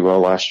roles pretty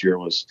well. Last year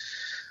was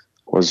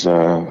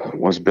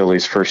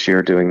Billy's first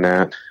year doing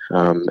that.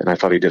 And I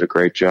thought he did a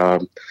great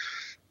job.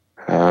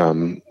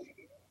 So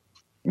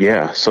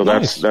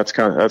nice. that's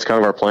kind of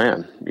our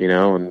plan,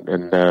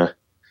 and I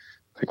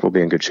think we'll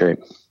be in good shape.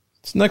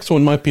 This next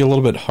one might be a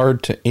little bit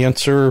hard to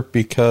answer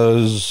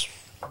because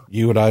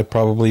you and I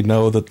probably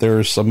know that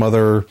there's some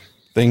other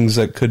things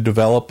that could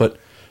develop, but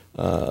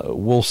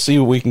we'll see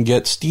what we can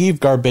get. Steve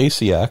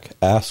Garbasiak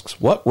asks,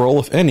 what role,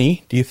 if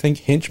any, do you think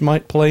Hinch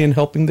might play in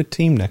helping the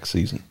team next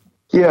season?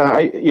 Yeah,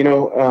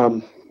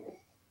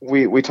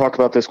 we talk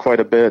about this quite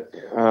a bit.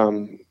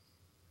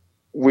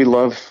 We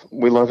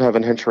love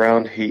having Hinch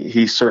around.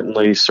 He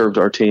certainly served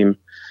our team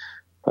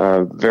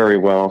very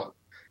well.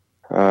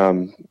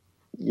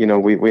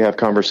 We have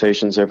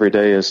conversations every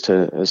day as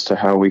to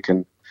how we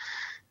can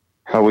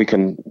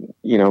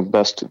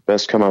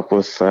best come up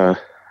with a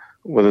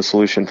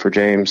solution for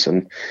James.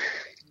 And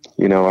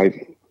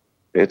it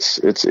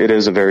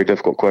is a very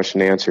difficult question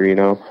to answer.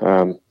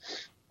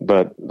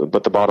 But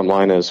the bottom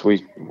line is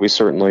we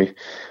certainly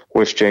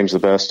wish James the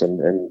best and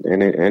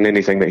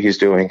anything that he's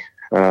doing.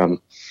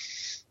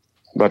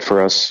 But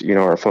for us,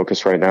 our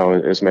focus right now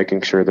is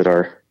making sure that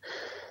our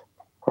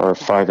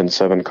 5 and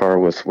 7 car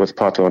with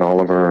Pato and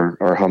Oliver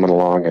are humming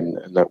along, and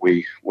that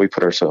we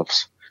put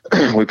ourselves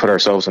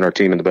and our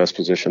team in the best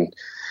position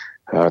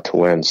to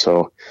win.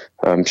 So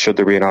should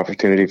there be an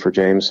opportunity for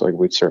James,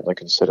 we'd certainly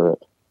consider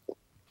it.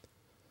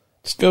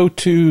 Let's go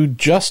to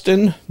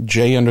Justin,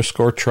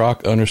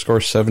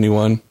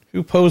 J_Trock_71,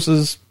 who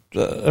poses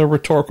a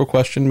rhetorical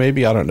question,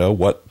 maybe. I don't know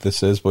what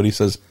this is, but he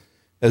says,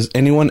 has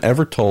anyone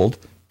ever told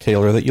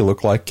Taylor that you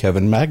look like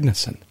Kevin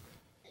Magnussen?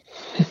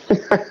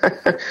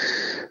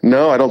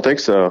 No, I don't think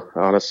so,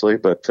 honestly,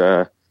 but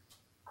I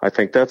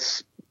think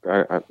is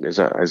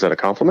that a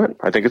compliment?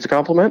 I think it's a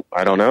compliment.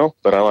 I don't know,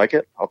 but I like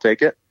it. I'll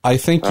take it. I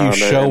think you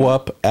show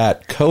up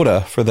at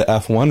COTA for the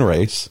F1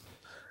 race.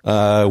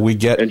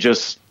 And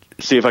just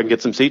see if I can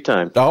get some seat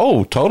time.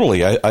 Oh,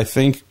 totally. I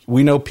think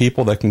we know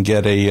people that can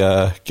get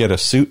a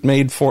suit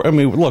made for. I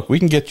mean, look, we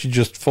can get you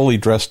just fully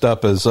dressed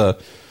up as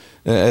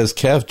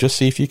Kev. Just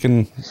see if you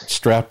can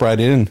strap right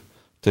in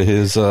to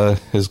his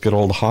good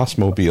old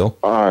Haasmobile.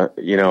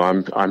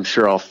 I'm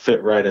sure I'll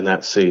fit right in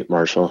that seat,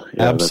 Marshall.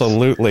 Yeah,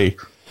 absolutely.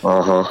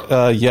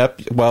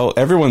 Yep. Well,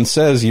 everyone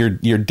says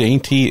you're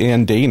dainty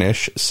and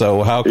Danish,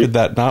 so how could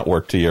that not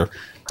work to you?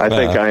 I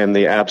think I am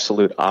the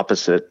absolute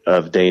opposite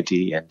of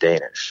dainty and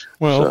Danish.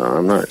 Well, so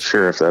I'm not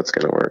sure if that's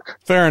going to work.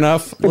 Fair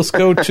enough. Let's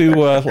go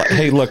to,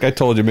 hey, look, I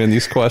told you, man,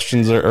 these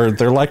questions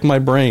they're like my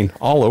brain,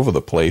 all over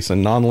the place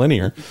and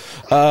nonlinear.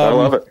 I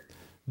love it.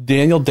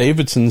 Daniel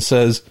Davidson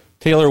says,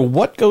 Taylor,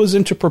 what goes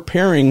into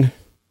preparing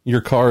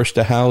your cars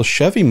to house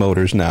Chevy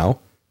motors now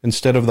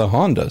instead of the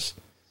Hondas?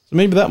 So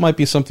maybe that might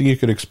be something you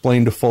could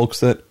explain to folks,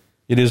 that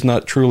it is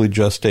not truly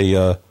just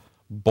a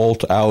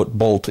bolt out,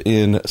 bolt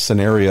in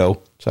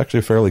scenario. It's actually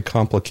a fairly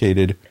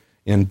complicated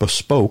and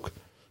bespoke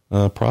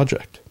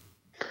project.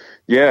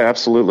 Yeah,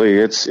 absolutely.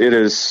 It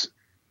is,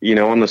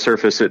 on the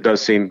surface, it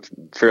does seem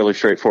fairly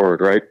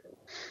straightforward, right?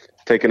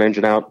 Take an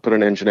engine out, put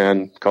an engine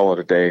in, call it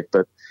a day.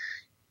 But,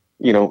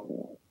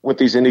 with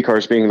these Indy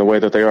cars being the way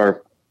that they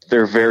are,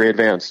 they're very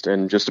advanced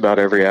in just about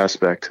every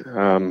aspect.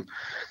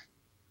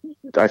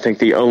 I think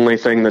the only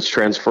thing that's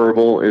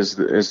transferable is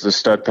the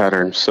stud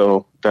pattern.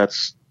 So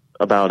that's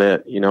about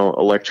it.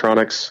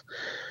 Electronics,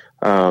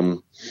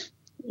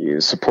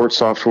 support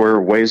software,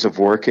 ways of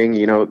working.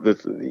 You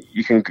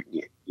can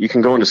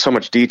go into so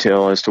much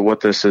detail as to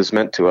what this has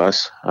meant to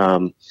us.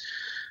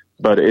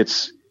 But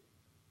it's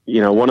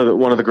one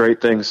of the great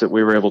things that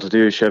we were able to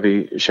do.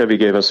 Chevy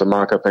gave us a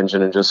mock-up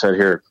engine and just said,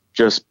 here,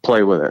 just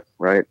play with it.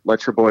 Right,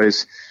 let your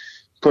boys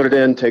put it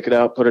in, take it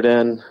out, put it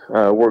in,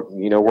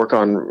 work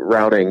on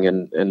routing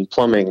and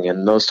plumbing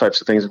and those types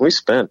of things. We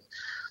spent,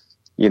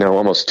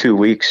 almost 2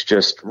 weeks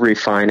just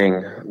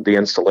refining the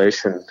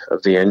installation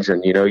of the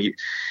engine.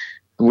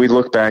 We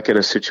look back at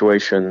a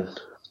situation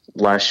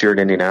last year in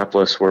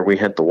Indianapolis where we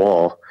hit the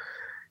wall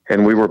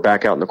and we were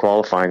back out in the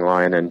qualifying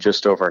line in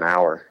just over an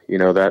hour.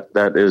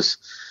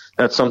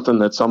 That's something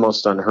that's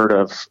almost unheard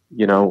of,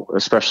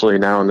 especially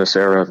now in this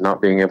era of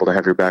not being able to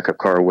have your backup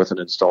car with an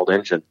installed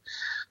engine.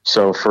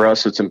 So for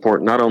us, it's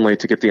important not only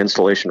to get the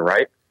installation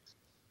right,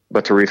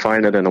 but to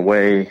refine it in a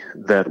way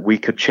that we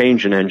could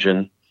change an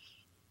engine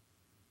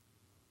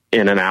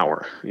in an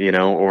hour,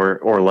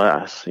 or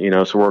less,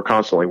 so we're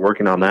constantly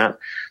working on that.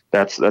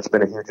 That's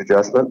been a huge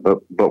adjustment,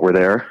 but we're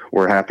there.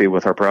 We're happy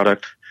with our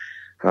product.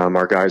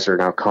 Our guys are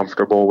now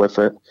comfortable with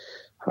it.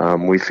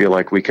 We feel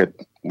like we could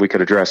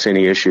address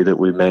any issue that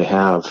we may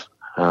have,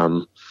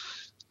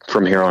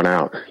 from here on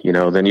out.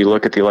 Then you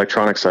look at the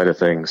electronic side of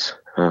things,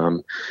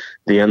 the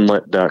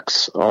inlet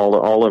ducts,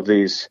 all of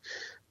these,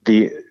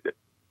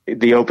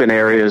 the open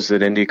areas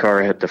that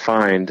IndyCar had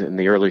defined in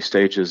the early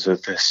stages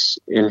of this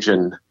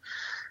engine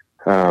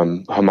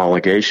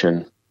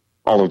homologation.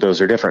 All of those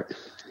are different,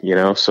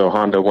 so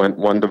Honda went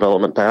one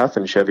development path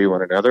and Chevy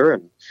went another,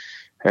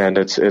 and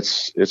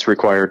it's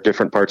required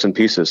different parts and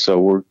pieces.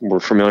 So we're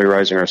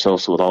familiarizing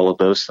ourselves with all of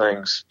those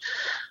things.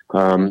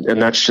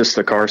 And that's just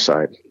the car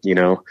side,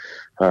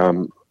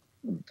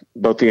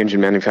 both the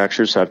engine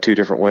manufacturers have two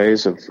different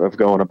ways of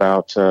going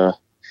about, how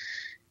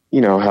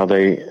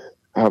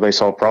they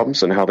solve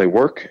problems and how they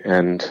work,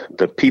 and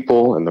the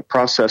people and the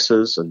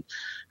processes and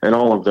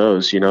all of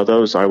those,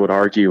 those I would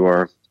argue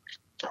are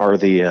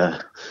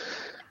the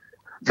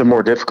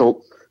more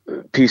difficult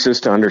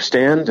pieces to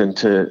understand and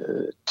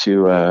to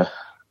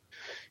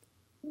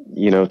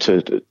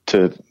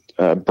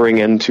bring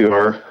into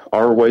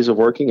our ways of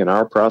working and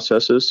our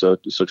processes. So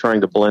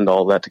trying to blend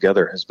all of that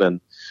together has been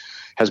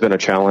a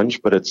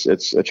challenge, but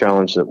it's a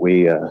challenge that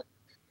we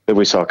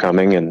saw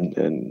coming,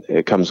 and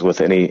it comes with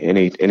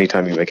any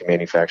time you make a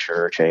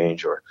manufacturer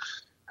change or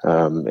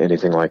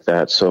anything like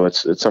that. So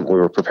it's something we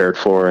were prepared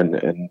for,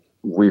 and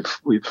we've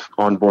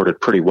onboarded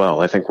pretty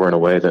well. I think we're in a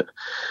way that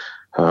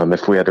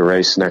if we had to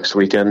race next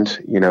weekend,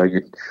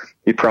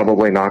 you'd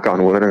probably knock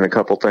on wood in a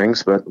couple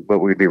things, but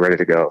we'd be ready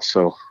to go.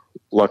 So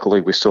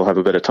luckily we still have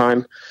a bit of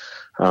time.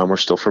 We're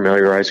still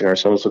familiarizing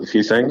ourselves with a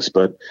few things,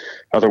 but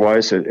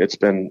otherwise it's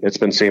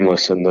been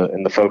seamless. And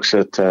the folks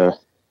at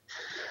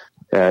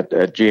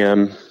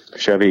GM,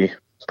 Chevy,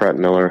 Pratt &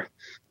 Miller,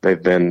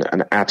 they've been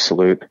an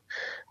absolute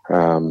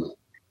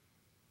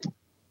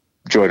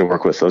joy to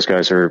work with. Those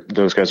guys are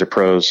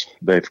pros.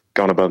 They've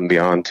gone above and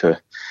beyond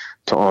to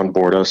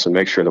onboard us and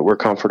make sure that we're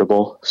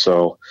comfortable.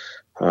 So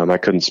I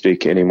couldn't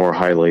speak any more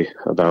highly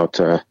about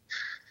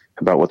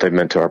what they've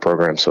meant to our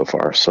program so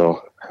far.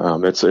 So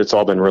it's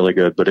all been really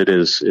good, but it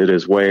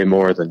is way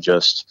more than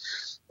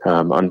just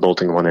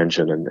unbolting one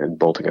engine and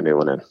bolting a new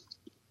one in.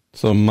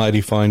 So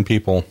mighty fine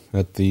people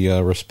at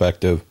the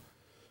respective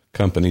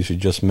companies you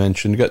just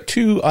mentioned. Got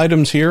two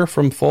items here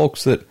from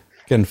folks that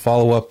can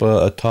follow up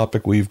a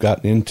topic we've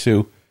gotten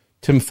into.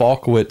 Tim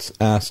Falkowitz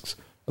asks,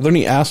 are there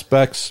any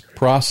aspects,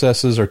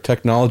 processes, or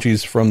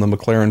technologies from the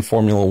McLaren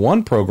Formula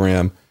One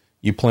program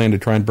you plan to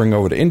try and bring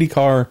over to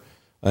IndyCar?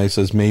 He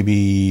says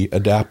maybe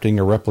adapting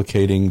or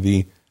replicating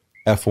the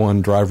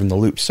F1 driver in the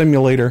loop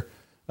simulator.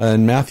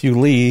 And Matthew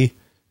Lee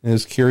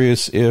is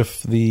curious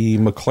if the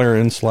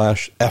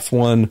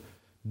McLaren/F1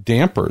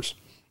 dampers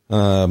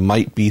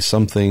might be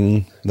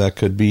something that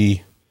could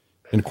be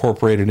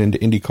incorporated into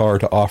IndyCar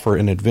to offer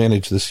an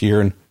advantage this year.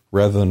 And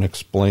rather than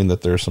explain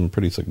that there's some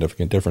pretty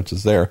significant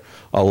differences there,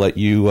 I'll let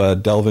you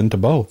delve into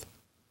both.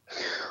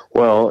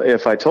 Well,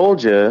 if I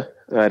told you,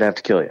 I'd have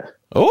to kill you.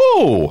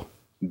 Oh!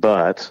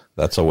 But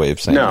that's a way of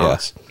saying no.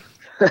 Yes.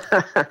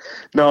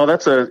 No,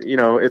 that's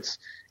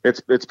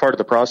it's part of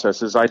the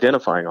process is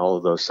identifying all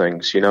of those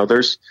things.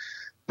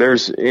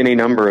 There's any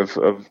number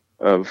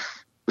of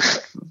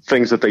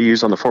things that they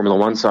use on the Formula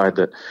One side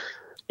that,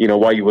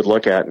 while you would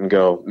look at and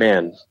go,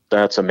 man,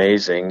 that's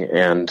amazing.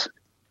 And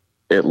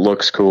it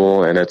looks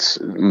cool and it's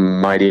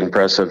mighty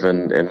impressive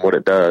in what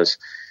it does.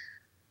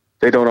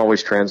 They don't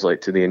always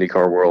translate to the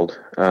IndyCar world.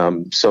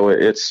 So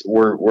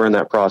we're in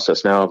that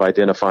process now of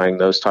identifying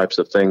those types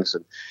of things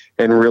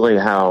and really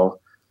how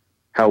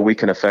we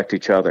can affect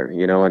each other,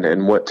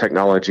 and what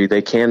technology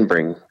they can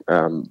bring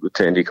to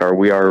IndyCar.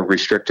 We are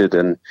restricted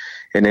in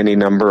any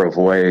number of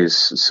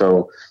ways.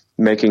 So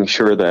making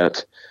sure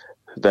that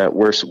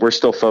we're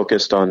still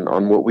focused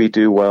on what we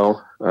do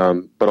well,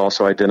 but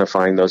also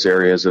identifying those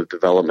areas of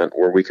development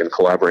where we can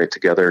collaborate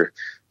together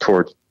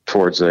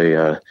towards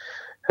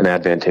an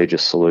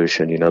advantageous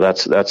solution.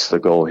 That's the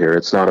goal here.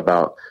 It's not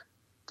about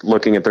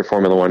looking at their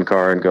Formula One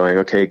car and going,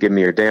 okay, give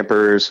me your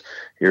dampers,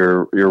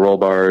 your roll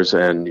bars,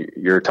 and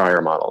your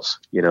tire models.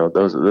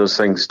 Those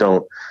things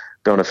don't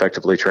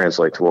effectively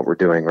translate to what we're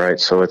doing, right?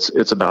 So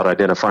it's about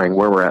identifying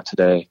where we're at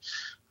today,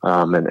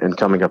 and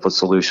coming up with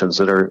solutions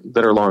that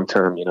are long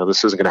term.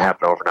 This isn't going to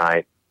happen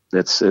overnight.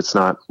 It's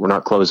not. We're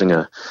not closing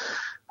a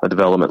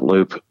development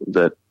loop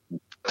that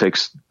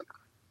takes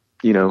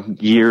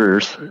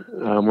years.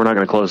 We're not going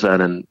to close that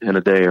in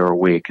a day or a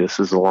week. This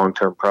is a long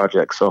term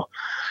project. So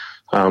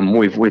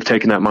we've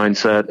taken that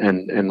mindset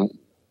and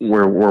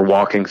we're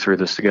walking through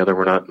this together.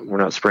 We're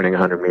not sprinting a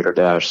 100-meter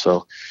dash.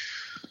 So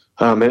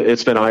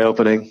it's been eye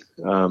opening,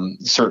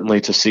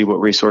 certainly to see what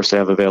resource they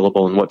have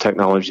available and what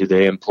technology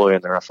they employ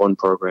in their F1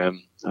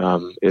 program.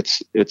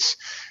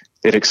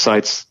 It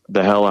excites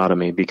the hell out of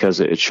me because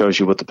it shows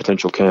you what the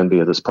potential can be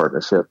of this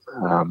partnership.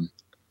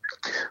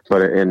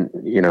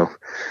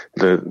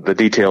 the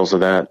details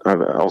of that,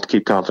 I'll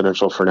keep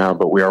confidential for now,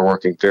 but we are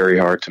working very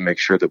hard to make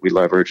sure that we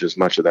leverage as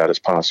much of that as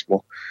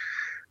possible.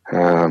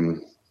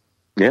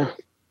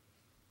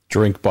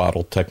 Drink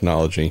bottle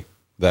technology.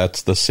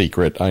 That's the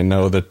secret. I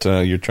know that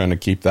you're trying to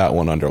keep that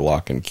one under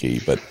lock and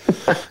key, but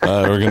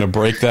we're going to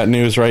break that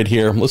news right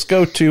here. Let's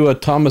go to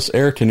Thomas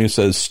Ayrton, who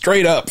says,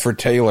 straight up for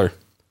Taylor,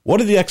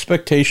 what are the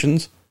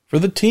expectations for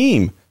the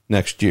team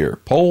next year?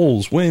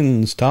 Poles,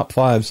 wins, top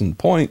fives, and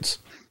points.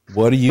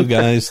 What do you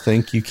guys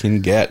think you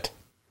can get?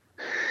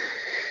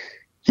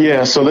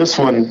 Yeah, so this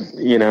one,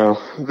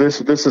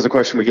 this is a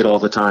question we get all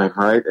the time,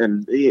 right?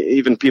 And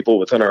even people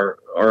within our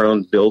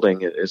own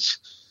building,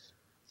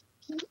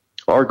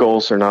 our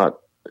goals are not,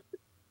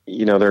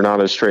 they're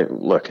not as straight.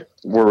 Look,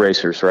 we're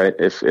racers, right?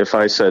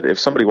 If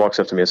somebody walks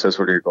up to me and says,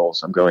 what are your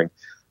goals? I'm going,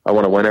 I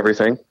want to win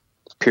everything,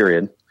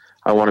 period.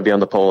 I want to be on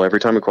the pole every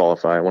time we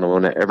qualify. I want to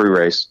win every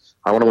race.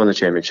 I want to win the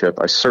championship.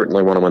 I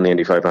certainly want to win the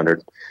Indy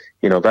 500.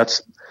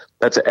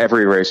 That's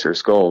every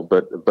racer's goal.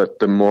 But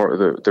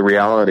the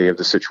reality of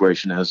the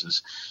situation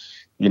is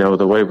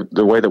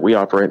the way that we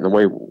operate and the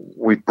way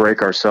we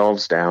break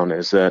ourselves down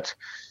is that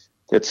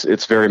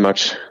it's very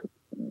much,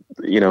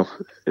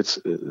 it's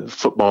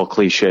football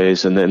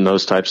cliches and then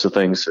those types of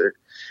things.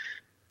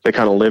 They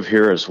kind of live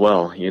here as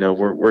well.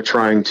 We're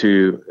trying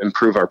to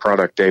improve our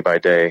product day by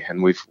day,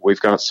 and we've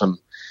got some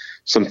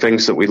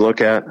things that we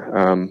look at,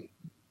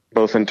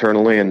 both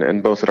internally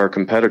and both at our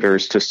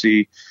competitors to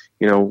see,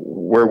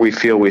 where we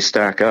feel we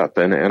stack up,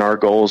 and our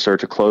goals are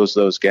to close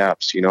those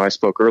gaps. I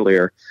spoke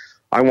earlier,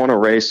 I want to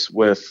race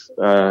with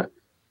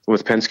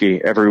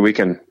Penske every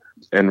weekend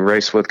and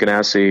race with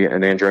Ganassi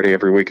and Andretti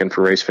every weekend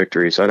for race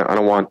victories. I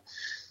don't want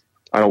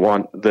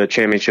the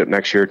championship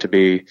next year to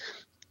be,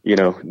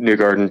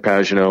 Newgarden,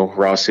 Pagenaud,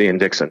 Rossi, and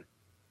Dixon.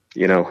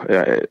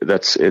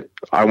 That's it.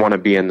 I want to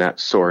be in that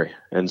story,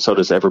 and so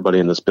does everybody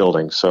in this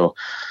building. So,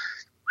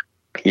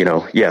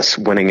 yes,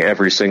 winning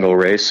every single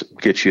race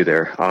gets you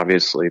there,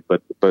 obviously,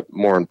 but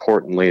more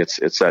importantly,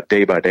 it's that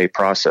day by day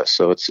process.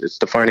 So it's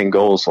defining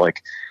goals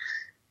like,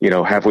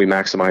 have we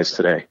maximized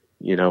today?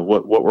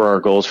 What were our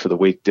goals for the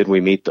week? Did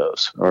we meet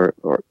those? Or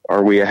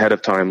are we ahead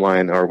of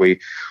timeline? Are we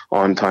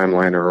on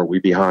timeline, or are we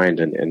behind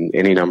in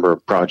any number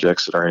of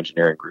projects that our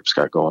engineering group's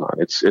got going on?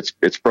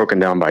 It's broken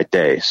down by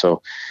day.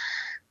 So,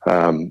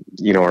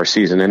 our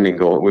season ending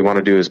goal, we want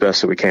to do as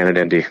best that we can at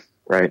Indy,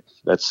 right?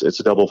 It's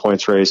a double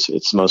points race.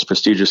 It's the most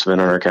prestigious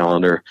event on our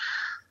calendar.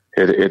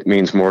 It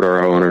means more to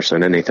our owners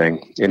than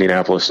anything.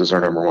 Indianapolis is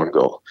our number one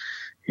goal.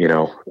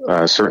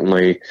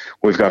 Certainly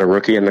we've got a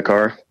rookie in the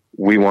car.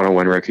 We want to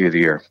win Rookie of the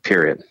Year,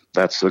 period.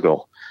 That's the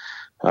goal.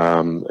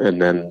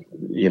 And then,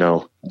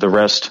 the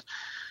rest,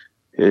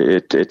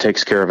 it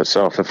takes care of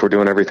itself. If we're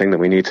doing everything that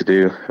we need to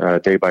do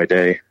day by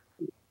day,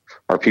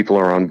 our people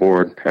are on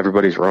board,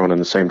 everybody's rowing in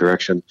the same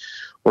direction,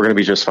 we're going to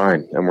be just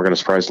fine, and we're going to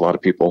surprise a lot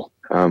of people.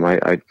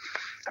 I'm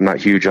not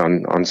huge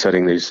on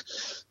setting these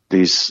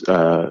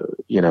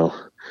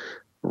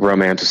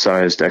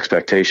romanticized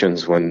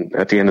expectations, when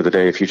at the end of the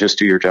day, if you just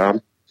do your job,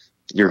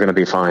 you're going to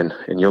be fine,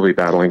 and you'll be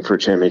battling for a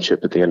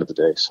championship at the end of the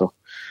day. So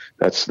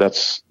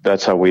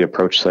that's how we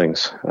approach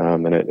things.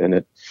 And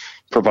it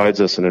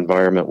provides us an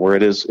environment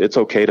where it's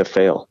okay to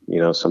fail,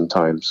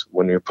 sometimes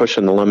when you're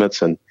pushing the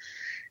limits and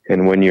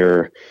when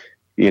you're,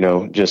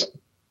 just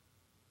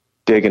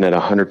digging at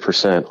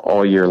 100%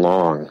 all year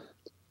long.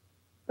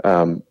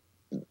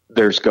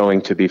 There's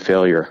going to be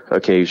failure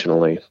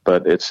occasionally,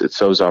 but it's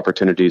those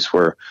opportunities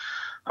where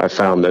I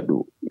found that,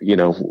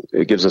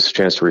 it gives us a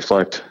chance to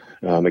reflect.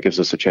 It gives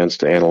us a chance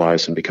to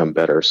analyze and become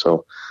better.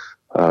 So,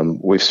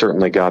 we've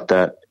certainly got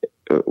that.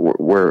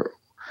 We're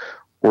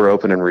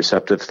open and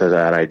receptive to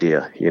that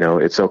idea.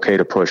 It's okay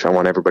to push. I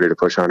want everybody to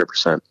push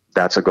 100%.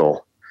 That's a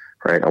goal,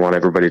 right? I want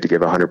everybody to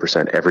give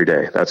 100% every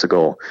day. That's a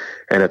goal.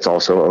 And it's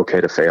also okay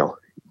to fail.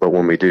 But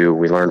when we do,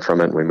 we learn from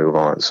it and we move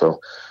on.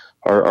 So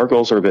our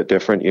goals are a bit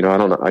different.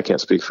 I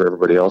can't speak for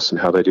everybody else and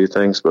how they do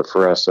things, but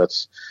for us,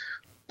 that's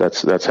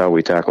how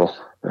we tackle,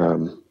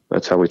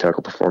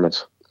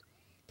 performance.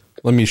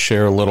 Let me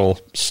share a little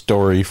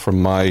story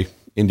from my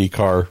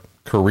IndyCar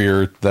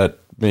career that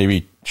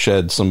maybe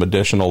shed some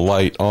additional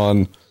light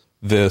on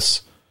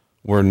this.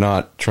 We're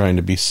not trying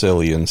to be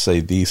silly and say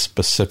these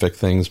specific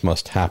things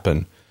must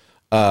happen.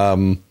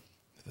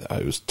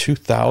 It was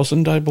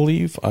 2000, I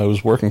believe. I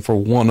was working for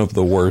one of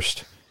the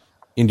worst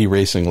Indy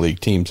Racing League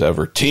teams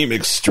ever, Team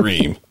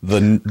Extreme.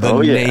 The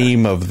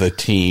name of the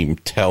team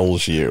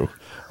tells you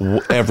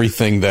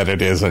everything that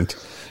it isn't.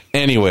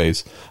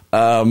 Anyways,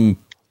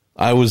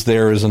 I was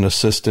there as an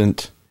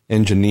assistant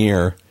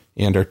engineer,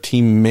 and our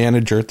team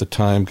manager at the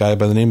time, guy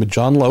by the name of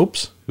John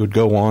Lopes, who would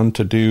go on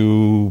to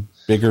do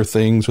bigger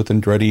things with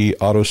Andretti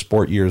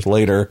Autosport years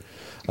later,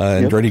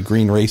 Andretti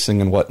Green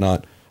Racing and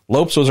whatnot.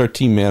 Lopes was our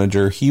team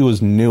manager. He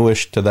was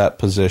newish to that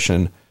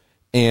position,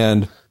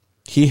 and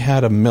he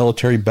had a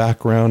military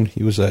background.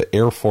 He was an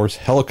Air Force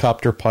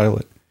helicopter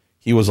pilot.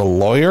 He was a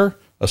lawyer,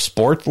 a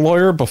sports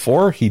lawyer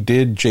before he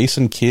did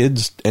Jason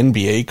Kidd's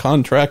NBA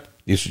contract.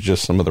 These are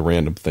just some of the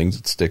random things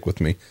that stick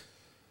with me.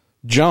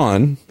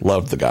 John,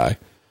 loved the guy.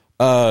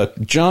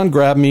 John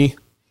grabbed me,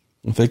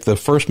 I think the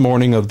first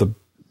morning of the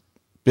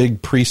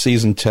big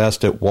preseason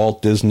test at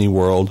Walt Disney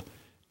World,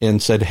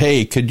 and said,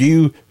 "Hey, could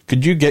you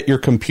get your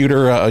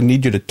computer? I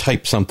need you to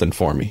type something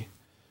for me."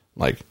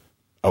 Like,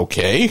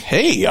 okay.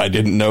 Hey, I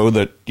didn't know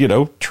that,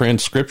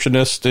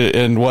 transcriptionist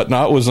and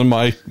whatnot was in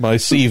my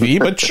CV,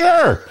 but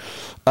sure.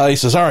 He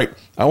says, "All right,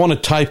 I want to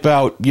type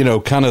out,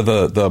 kind of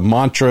the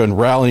mantra and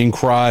rallying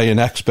cry and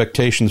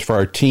expectations for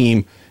our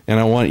team. And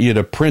I want you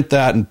to print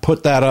that and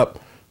put that up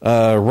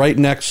right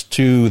next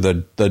to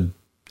the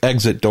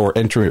exit door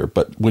entry.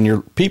 But when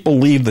your people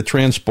leave the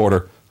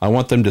transporter, I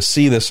want them to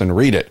see this and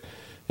read it."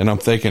 And I'm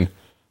thinking,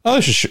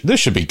 oh, this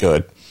should be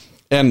good.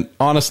 And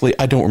honestly,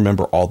 I don't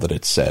remember all that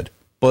it said.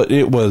 But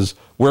it was,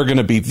 we're going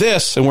to be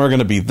this, and we're going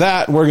to be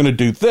that, and we're going to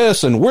do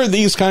this, and we're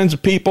these kinds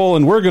of people,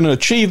 and we're going to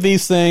achieve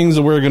these things,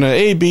 and we're going to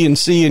A, B, and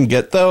C, and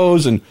get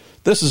those, and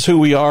this is who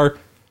we are.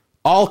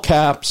 All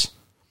caps,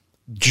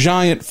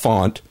 giant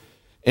font.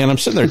 And I'm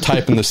sitting there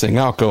typing this thing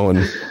out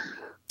going,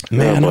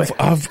 man,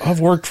 I've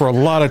worked for a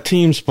lot of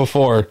teams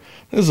before.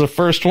 This is the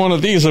first one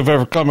of these I've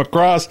ever come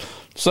across.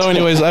 So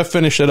anyways, I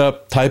finish it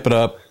up, type it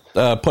up,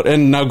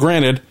 and now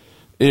granted,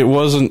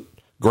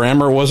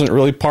 grammar wasn't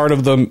really part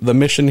of the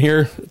mission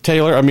here,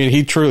 Taylor. I mean,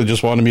 he truly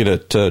just wanted me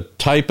to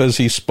type as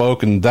he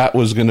spoke, and that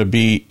was going to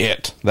be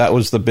it. That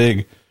was the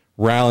big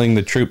rallying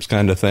the troops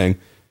kind of thing.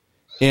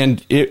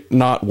 And it,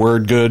 not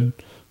word good,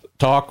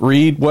 talk,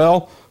 read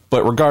well,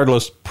 but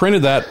regardless,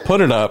 printed that,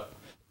 put it up,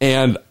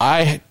 and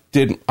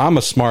I'm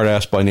a smart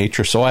ass by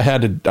nature, so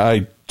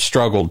I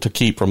struggled to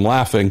keep from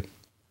laughing,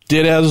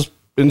 did as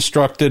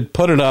instructed,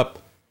 put it up,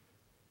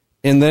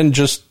 and then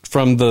just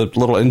from the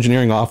little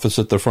engineering office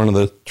at the front of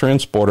the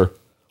transporter,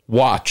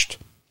 watched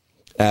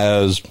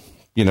as,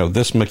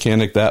 this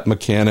mechanic, that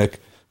mechanic,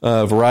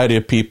 a variety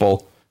of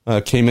people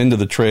came into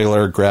the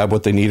trailer, grabbed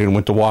what they needed, and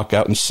went to walk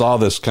out and saw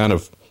this kind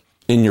of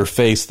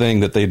in-your-face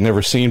thing that they'd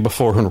never seen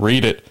before and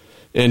read it,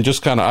 and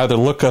just kind of either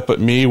look up at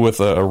me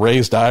with a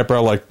raised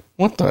eyebrow like,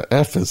 what the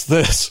F is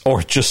this?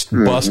 Or just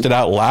busted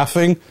out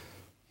laughing.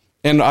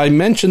 And I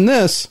mention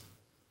this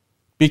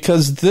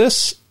because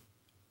this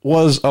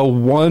was a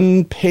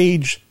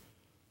one-page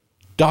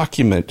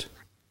document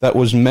that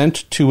was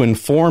meant to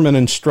inform and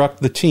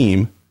instruct the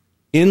team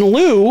in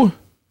lieu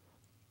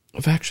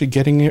of actually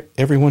getting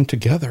everyone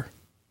together.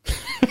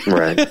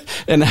 Right.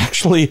 And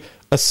actually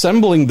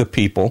assembling the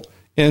people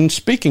and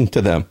speaking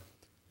to them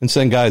and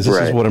saying, guys, this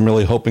is what I'm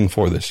really hoping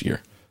for this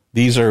year.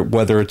 These are,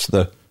 whether it's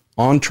the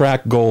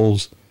on-track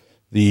goals,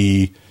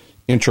 the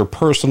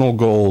interpersonal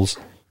goals,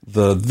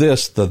 the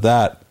this, the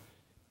that.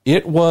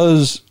 It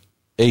was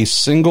a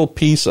single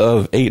piece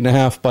of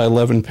 8.5 by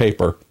 11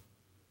 paper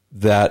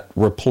that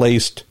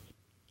replaced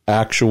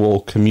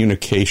actual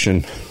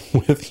communication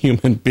with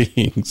human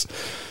beings.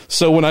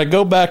 So when I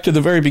go back to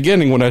the very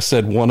beginning, when I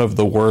said one of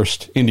the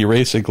worst Indy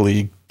Racing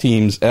League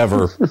teams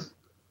ever,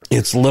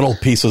 it's little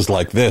pieces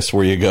like this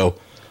where you go,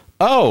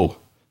 oh,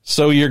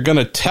 so you're going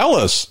to tell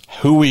us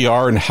who we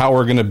are and how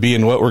we're going to be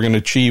and what we're going to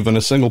achieve in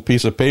a single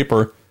piece of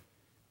paper,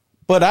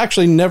 but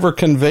actually never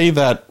convey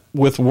that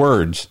with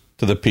words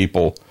to the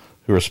people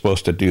who are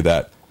supposed to do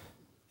that.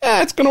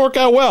 It's going to work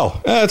out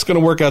well. It's going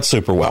to work out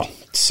super well.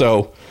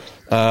 So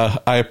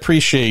I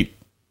appreciate,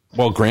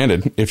 well,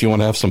 granted, if you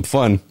want to have some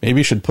fun, maybe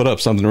you should put up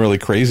something really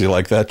crazy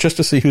like that just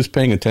to see who's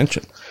paying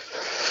attention.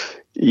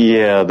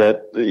 Yeah,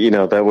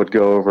 that would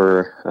go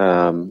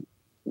over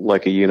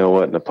like a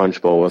what in a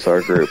punch bowl with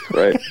our group,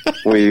 right?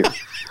 we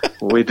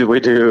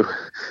do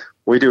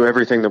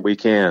everything that we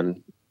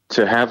can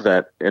to have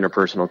that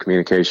interpersonal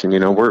communication.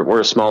 We're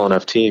a small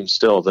enough team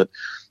still that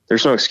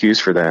there's no excuse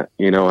for that.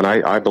 And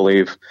I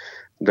believe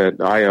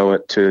that I owe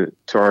it to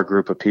our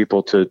group of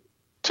people to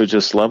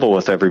just level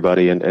with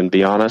everybody and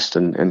be honest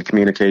and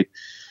communicate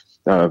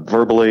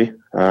verbally,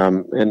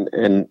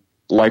 and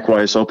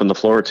likewise open the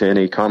floor to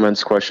any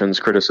comments, questions,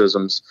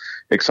 criticisms,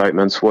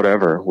 excitements,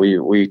 whatever.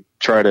 We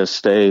try to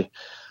stay,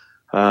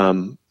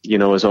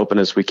 as open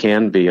as we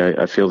can be.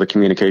 I feel the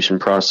communication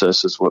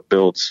process is what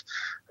builds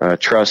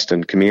trust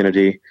and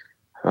community,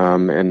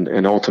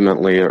 and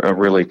ultimately a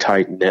really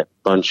tight knit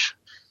bunch.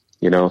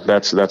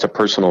 That's a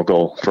personal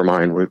goal for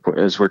mine.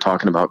 As we're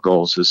talking about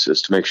goals,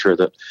 is to make sure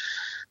that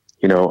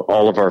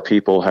all of our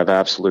people have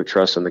absolute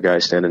trust in the guy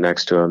standing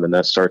next to them. And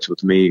that starts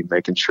with me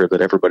making sure that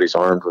everybody's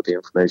armed with the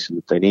information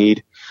that they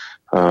need,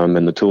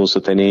 and the tools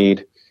that they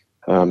need.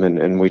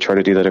 And we try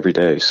to do that every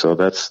day. So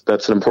that's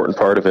an important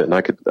part of it. And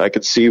I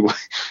could see,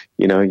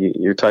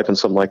 you're typing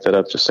something like that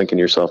up, just thinking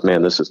to yourself,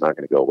 man, this is not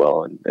going to go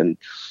well. And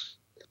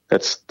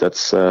it's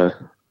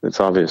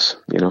obvious,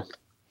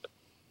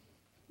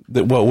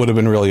 What would have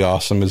been really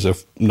awesome is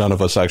if none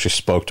of us actually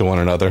spoke to one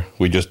another.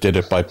 We just did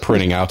it by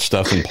printing out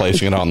stuff and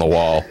placing it on the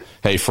wall.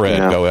 Hey, Fred,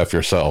 go F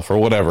yourself or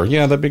whatever.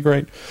 Yeah, that'd be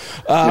great.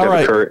 All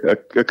right.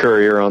 A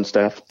courier on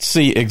staff.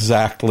 See,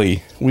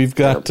 exactly. We've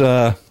got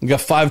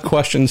 5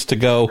 questions to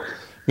go.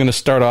 I'm going to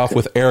start off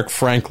with Eric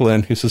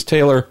Franklin, who says,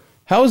 Taylor,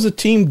 how has the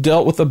team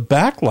dealt with the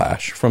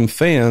backlash from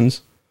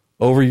fans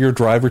over your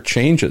driver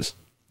changes?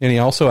 And he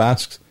also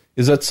asks,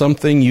 Is that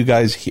something you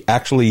guys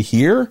actually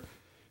hear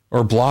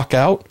or block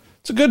out?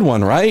 It's a good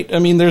one, right? I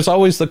mean, there's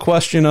always the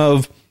question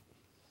of,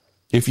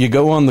 if you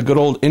go on the good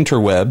old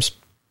interwebs,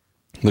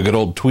 the good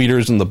old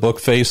tweeters and the book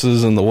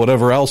faces and the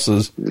whatever else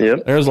is,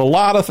 yep. There's a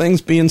lot of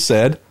things being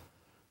said.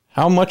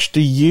 How much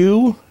do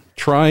you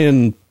try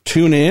and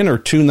tune in or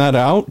tune that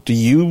out? Do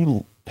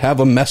you have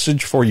a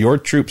message for your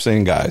troops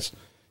saying, guys,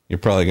 you're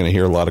probably going to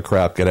hear a lot of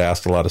crap, get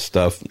asked a lot of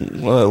stuff.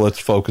 Well, let's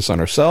focus on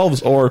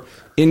ourselves, or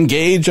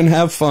engage and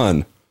have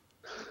fun?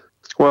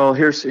 Well,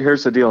 here's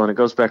the deal, and it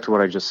goes back to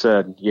what I just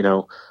said. You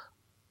know,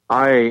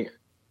 I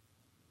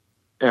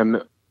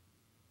am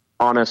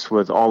honest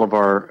with all of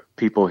our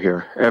people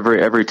here,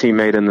 every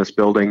teammate in this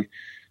building.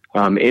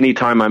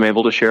 Anytime I'm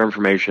able to share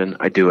information,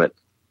 I do it,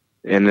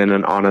 and in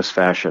an honest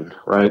fashion,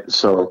 right?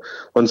 So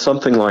when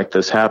something like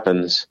this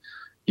happens,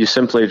 you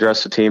simply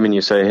address the team and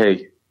you say,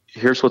 hey,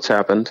 here's what's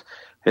happened,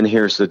 and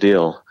here's the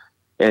deal.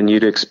 And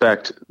you'd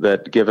expect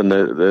that, given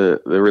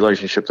the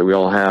relationship that we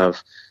all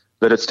have,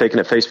 that it's taken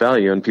at face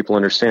value and people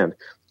understand.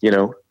 You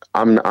know,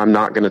 I'm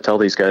not going to tell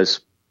these guys,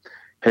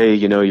 hey,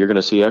 you know, you're going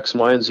to see X,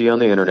 Y, and Z on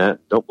the internet.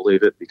 Don't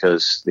believe it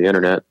because the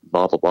internet,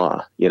 blah, blah,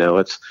 blah. You know,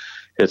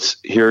 it's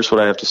here's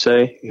what I have to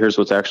say. Here's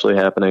what's actually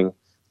happening.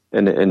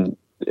 And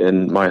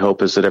my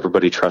hope is that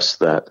everybody trusts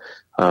that.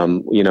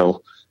 You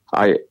know,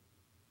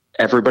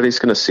 everybody's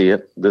going to see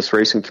it. This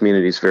racing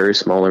community is very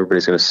small.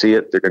 Everybody's going to see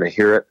it. They're going to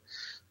hear it.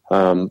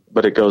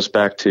 But it goes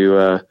back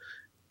to,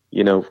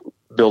 you know,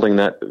 building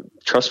that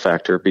trust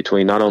factor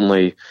between not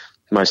only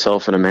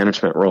myself in a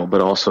management role,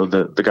 but also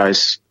the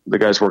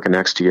guys working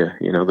next to you,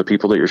 you know, the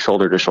people that you're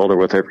shoulder to shoulder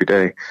with every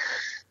day.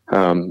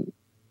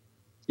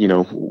 You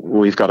know,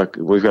 we've got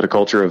a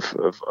culture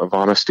of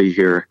honesty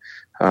here,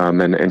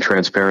 and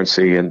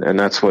transparency. And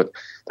that's what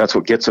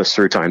gets us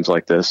through times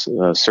like this,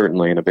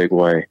 certainly in a big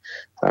way.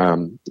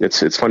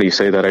 It's funny you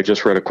say that. I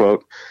just read a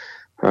quote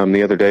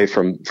the other day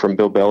from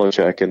Bill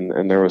Belichick,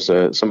 and there was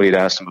somebody had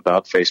asked him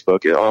about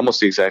Facebook,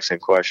 almost the exact same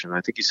question. I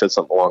think he said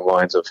something along the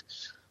lines of,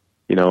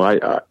 you know,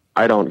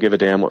 I don't give a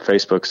damn what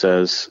Facebook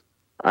says.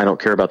 I don't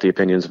care about the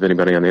opinions of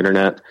anybody on the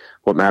internet.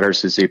 What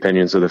matters is the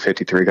opinions of the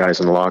 53 guys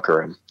in the locker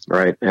room,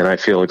 right? And I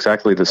feel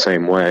exactly the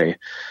same way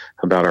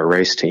about our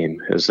race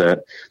team, is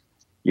that,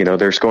 you know,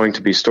 there's going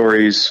to be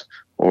stories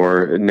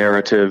or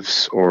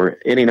narratives or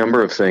any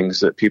number of things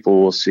that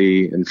people will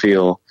see and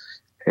feel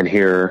and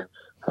hear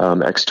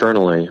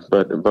externally,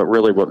 but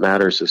really what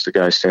matters is the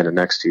guy standing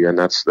next to you, and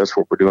that's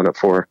what we're doing it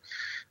for,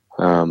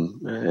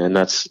 and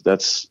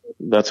that's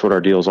what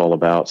our deal is all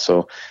about.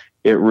 So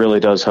it really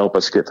does help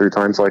us get through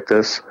times like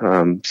this.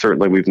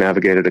 Certainly, we've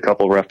navigated a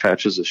couple of rough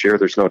patches this year.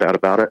 There's no doubt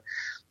about it,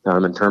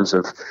 in terms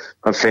of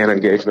fan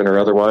engagement or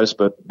otherwise.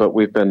 But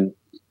we've been,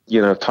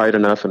 you know, tight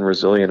enough and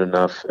resilient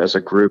enough as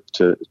a group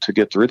to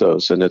get through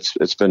those, and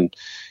it's been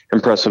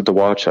impressive to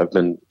watch. I've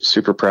been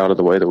super proud of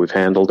the way that we've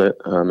handled it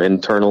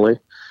internally.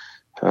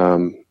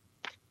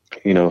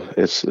 You know,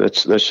 that's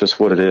just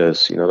what it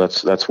is. You know,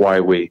 that's why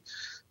we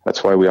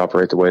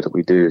operate the way that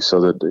we do,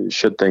 so that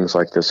should things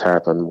like this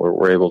happen,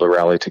 we're able to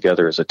rally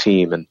together as a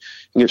team and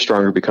get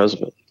stronger because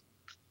of it.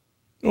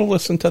 Well,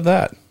 listen to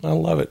that. I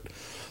love it.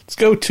 Let's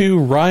go to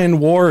Ryan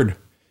Ward.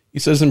 He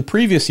says, in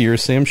previous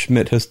years, Sam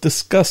Schmidt has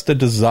discussed a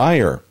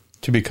desire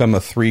to become a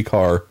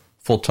 3-car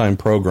full-time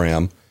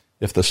program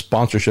if the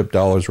sponsorship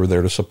dollars were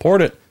there to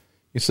support it.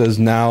 He says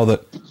now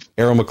that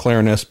Arrow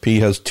McLaren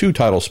SP has 2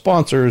 title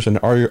sponsors and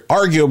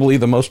arguably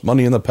the most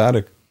money in the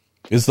paddock,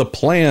 is the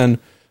plan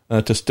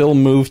to still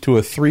move to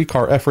a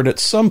 3-car effort at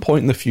some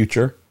point in the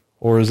future,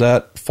 or is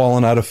that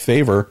fallen out of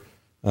favor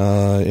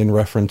in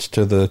reference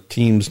to the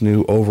team's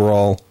new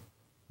overall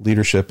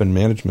leadership and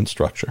management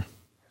structure?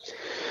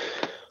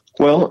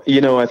 Well, you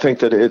know, I think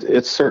that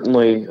it's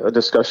certainly a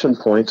discussion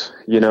point.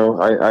 You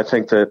know, I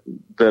think that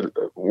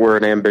we're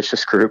an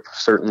ambitious group,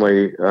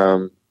 certainly.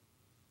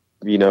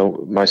 You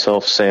know,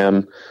 myself,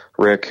 Sam,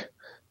 Rick,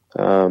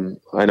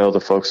 I know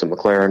the folks at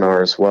McLaren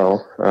are as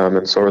well,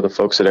 and so are the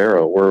folks at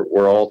Arrow.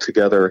 We're all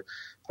together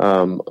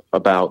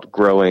about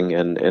growing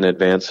and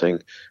advancing.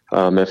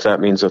 If that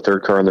means a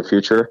 3rd car in the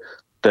future,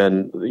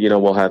 then, you know,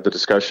 we'll have the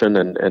discussion,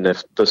 and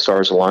if the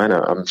stars align,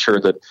 I'm sure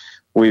that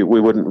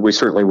we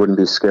certainly wouldn't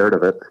be scared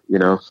of it, you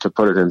know, to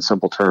put it in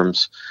simple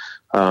terms.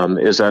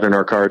 Is that in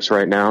our cards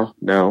right now?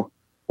 No.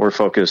 We're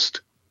focused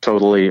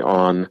totally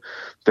on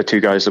the 2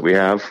 guys that we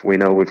have. We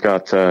know we've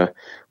got a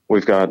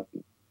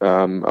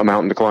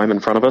mountain to climb in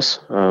front of us,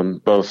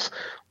 both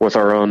with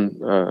our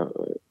own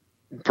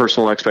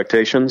personal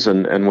expectations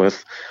and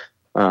with,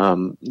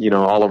 you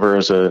know, Oliver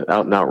as a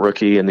out and out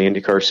rookie in the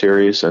IndyCar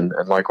series, and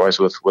likewise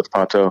with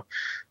Pato,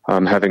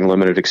 having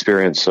limited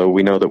experience. So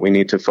we know that we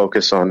need to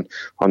focus on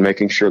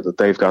making sure that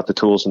they've got the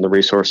tools and the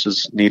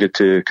resources needed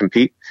to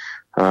compete.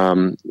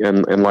 And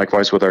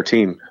likewise with our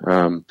team.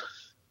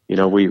 You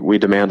know, we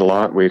demand a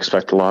lot, we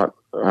expect a lot,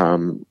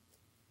 and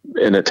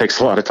it takes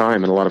a lot of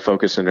time and a lot of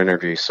focus and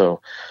energy. So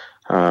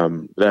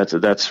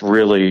that's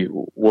really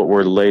what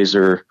we're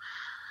laser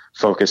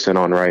focused in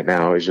on right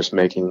now, is just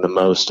making the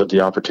most of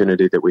the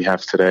opportunity that we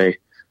have today.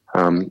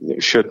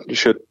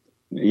 Should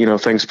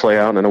things play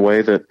out in a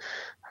way that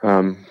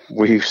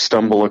we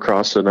stumble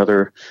across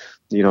another,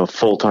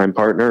 full-time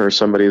partner or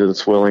somebody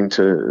that's willing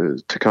to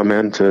come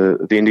into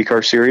the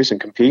IndyCar series and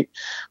compete,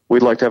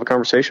 we'd like to have a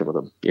conversation with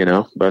them,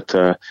 but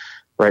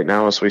right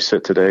now, as we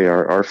sit today,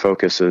 our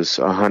focus is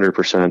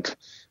 100%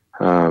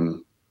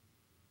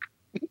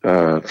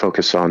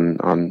 focus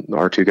on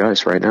our two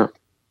guys right now.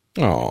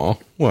 Oh,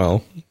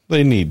 well,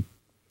 they need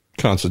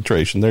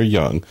concentration. They're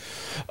young.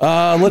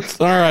 Let's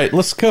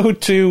go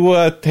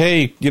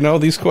to,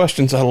 these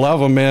questions. I love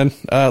them, man.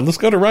 Let's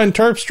go to Ryan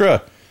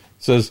Terpstra. It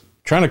says,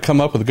 trying to come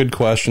up with a good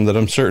question that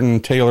I'm certain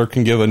Taylor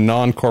can give a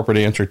non-corporate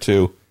answer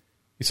to.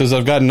 He says,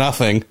 I've got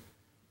nothing.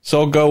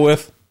 So I'll go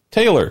with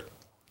Taylor.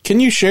 Can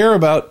you share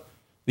about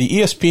the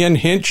ESPN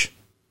Hinch,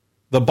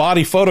 the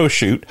body photo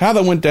shoot, how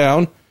that went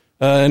down,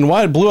 and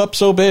why it blew up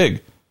so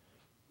big?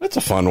 That's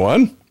a fun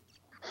one.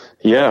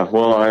 Yeah,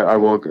 well, I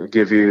will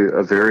give you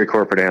a very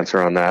corporate answer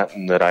on that,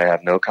 and that I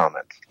have no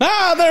comment.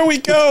 Ah, there we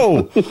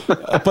go.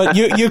 But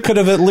you could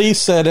have at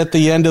least said at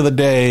the end of the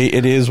day,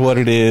 it is what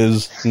it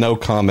is, no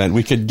comment.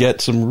 We could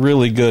get some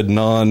really good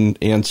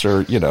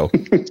non-answer,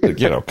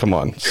 come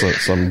on,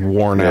 some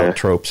worn-out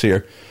tropes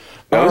here.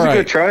 That was a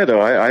good try,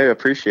 though. I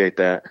appreciate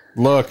that.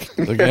 Look,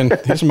 again,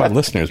 these are my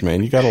listeners,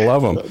 man. You got to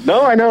love them.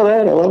 No, I know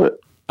that. I love it.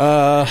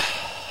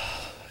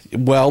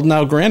 Well,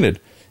 now,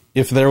 granted,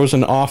 if there was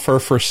an offer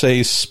for,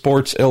 say,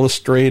 Sports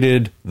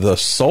Illustrated, The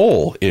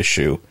Soul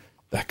issue,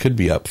 that could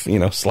be up,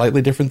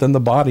 slightly different than The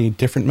Body,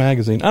 different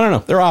magazine. I don't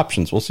know. There are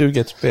options. We'll see who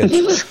gets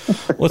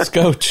pitched. Let's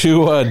go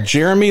to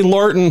Jeremy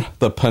Lorton,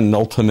 the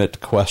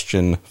penultimate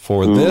question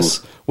for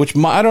this, which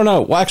I don't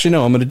know. Well, actually,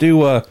 no, I'm going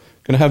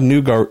to have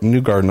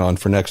Newgarden on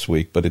for next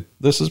week, but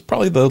this is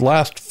probably the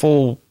last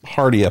full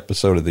Hardy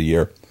episode of the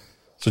year.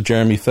 So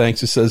Jeremy,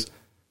 thanks. He says,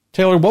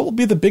 Taylor, what will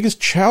be the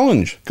biggest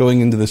challenge going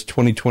into this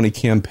 2020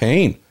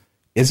 campaign?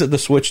 Is it the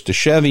switch to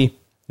Chevy?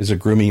 Is it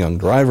grooming young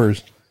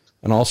drivers?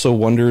 And also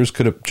wonders,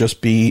 could it just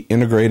be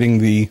integrating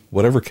the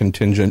whatever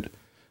contingent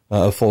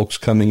of folks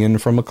coming in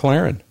from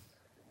McLaren?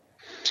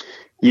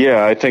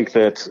 Yeah, I think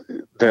that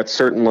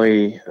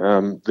certainly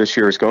this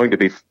year is going to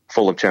be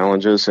full of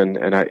challenges,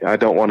 and I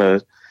don't want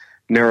to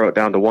narrow it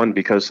down to one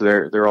because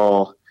they're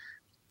all,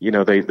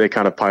 they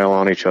kind of pile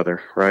on each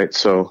other, right?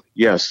 So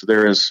yes,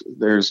 there's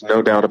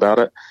no doubt about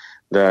it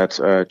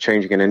that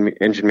changing an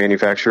engine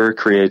manufacturer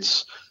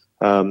creates,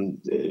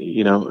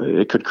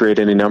 it could create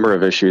any number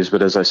of issues.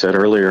 But as I said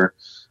earlier,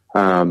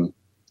 the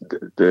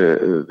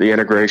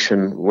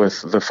integration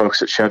with the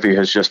folks at Chevy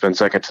has just been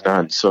second to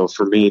none. So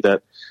for me,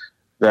 that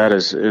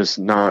is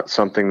not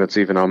something that's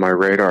even on my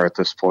radar at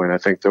this point. I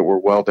think that we're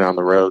well down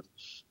the road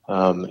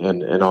and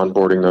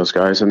onboarding those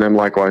guys, and then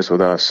likewise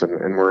with us, and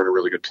we're in a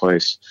really good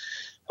place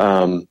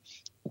to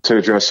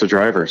address the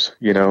drivers.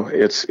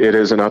 It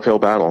is an uphill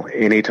battle.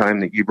 Anytime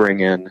that you bring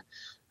in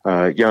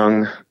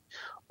young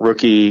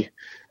rookie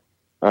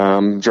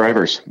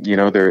drivers,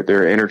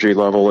 their energy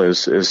level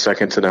is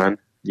second to none.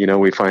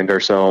 We find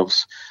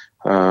ourselves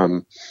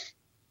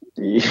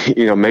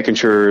making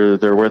sure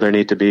they're where they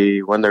need to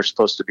be, when they're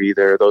supposed to be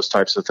there, those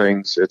types of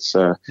things. It's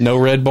no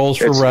Red Bulls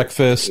for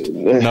breakfast,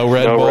 no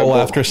Red Bull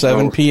after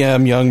 7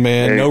 p.m., young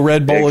man, no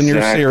Red Bull in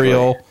your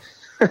cereal.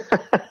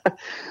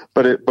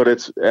 But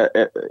it's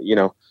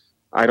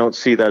I don't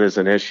see that as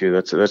an issue.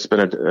 That's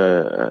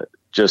been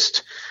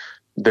just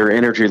their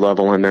energy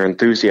level and their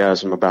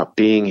enthusiasm about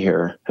being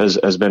here has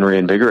been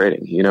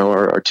reinvigorating.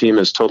 Our team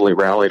has totally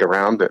rallied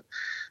around it.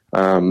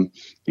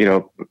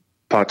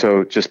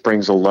 Pato just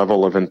brings a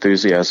level of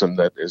enthusiasm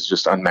that is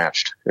just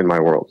unmatched in my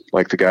world.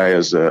 Like, the guy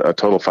is a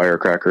total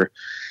firecracker.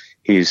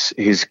 He's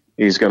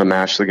going to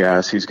mash the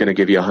gas. He's going to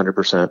give you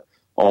 100%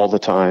 all the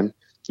time,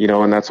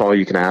 and that's all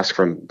you can ask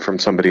from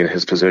somebody in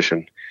his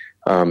position.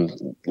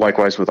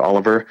 Likewise with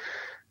Oliver,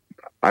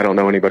 I don't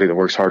know anybody that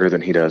works harder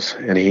than he does.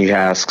 And he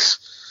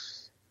asks,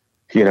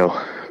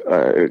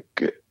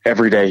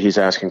 every day he's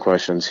asking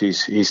questions.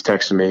 He's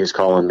texting me, he's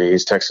calling me,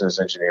 he's texting his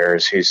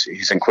engineers.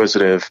 He's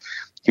inquisitive.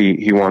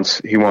 He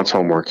wants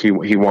homework. He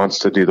wants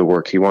to do the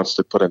work. He wants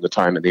to put in the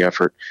time and the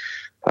effort.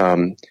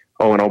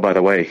 By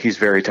the way, he's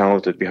very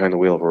talented behind the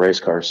wheel of a race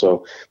car.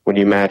 So when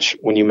you match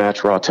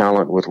raw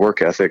talent with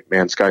work ethic,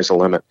 man, sky's the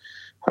limit.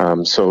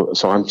 So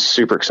I'm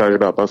super excited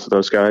about both of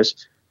those guys.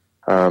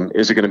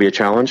 Is it going to be a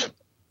challenge?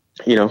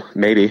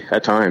 Maybe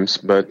at times,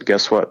 but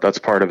guess what? That's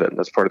part of it.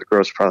 That's part of the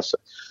growth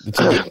process. It's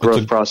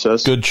a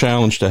process. Good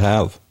challenge to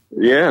have.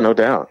 Yeah, no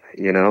doubt.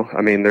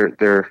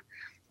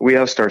 We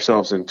asked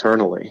ourselves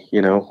internally,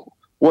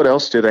 what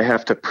else do they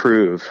have to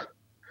prove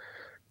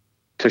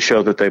to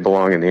show that they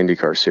belong in the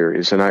IndyCar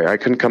series? And I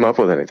couldn't come up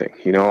with anything.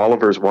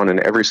 Oliver's won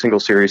in every single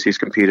series he's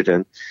competed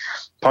in.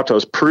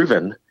 Pato's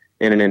proven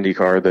in an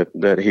IndyCar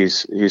that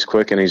he's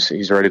quick and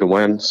he's ready to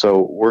win.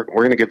 So we're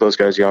going to give those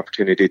guys the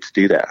opportunity to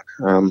do that.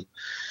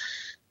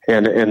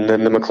 And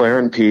then the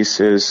McLaren piece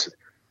is,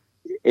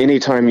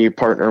 anytime you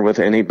partner with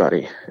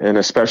anybody, and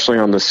especially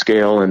on the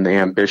scale and the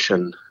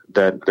ambition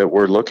that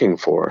we're looking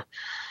for,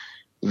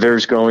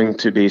 there's going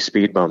to be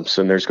speed bumps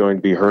and there's going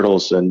to be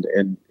hurdles, and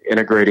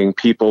integrating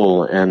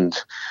people and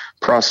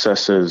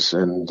processes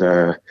and,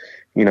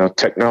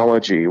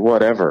 technology,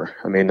 whatever.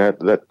 I mean,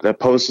 that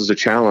poses a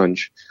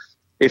challenge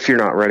if you're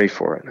not ready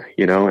for it,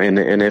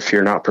 and if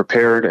you're not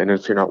prepared, and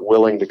if you're not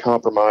willing to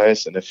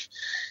compromise, and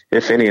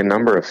if any, a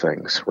number of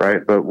things,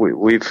 right? But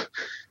we've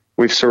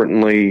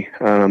certainly,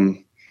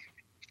 been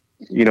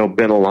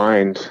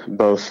aligned,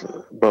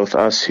 both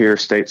us here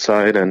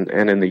stateside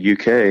and in the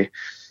UK,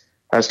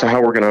 as to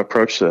how we're going to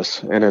approach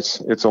this. And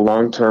it's a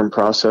long-term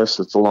process.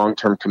 It's a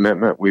long-term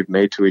commitment we've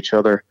made to each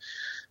other.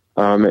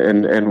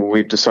 And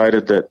we've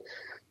decided that,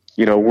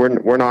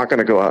 we're not going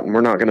to go out and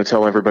we're not going to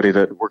tell everybody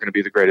that we're going to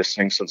be the greatest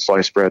thing since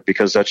sliced bread,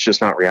 because that's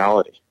just not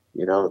reality.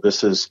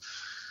 This is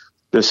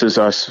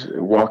us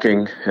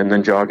walking and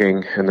then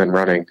jogging and then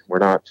running. We're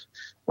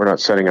not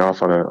setting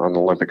off on an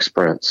Olympic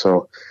sprint.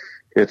 So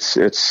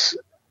it's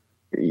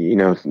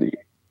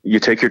you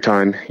take your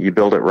time, you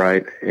build it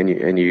right,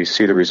 and you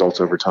see the results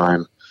over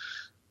time.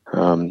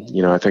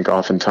 I think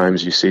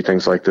oftentimes you see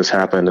things like this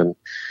happen,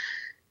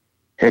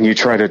 and you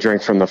try to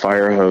drink from the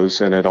fire hose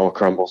and it all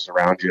crumbles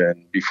around you.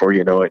 And before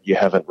you know it, you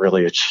haven't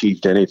really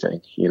achieved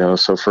anything,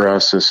 So for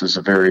us, this is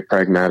a very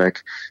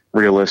pragmatic,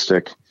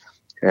 realistic,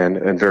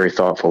 and very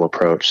thoughtful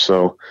approach.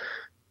 So,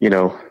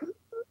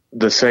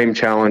 the same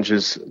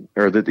challenges,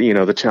 or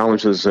the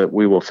challenges that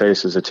we will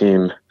face as a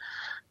team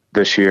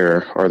this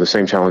year are the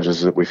same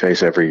challenges that we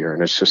face every year.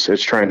 And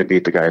it's trying to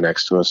beat the guy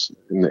next to us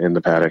in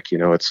the paddock.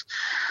 It's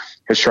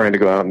trying to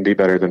go out and be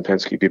better than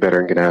Penske, be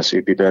better than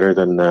Ganassi, be better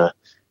than,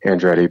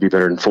 Andretti, be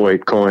better than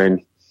Foyt,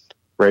 Coyne,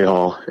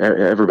 Rahal,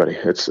 everybody.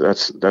 That's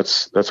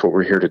what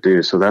we're here to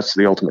do. So that's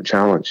the ultimate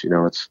challenge.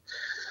 It's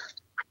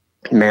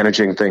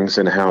managing things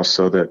in house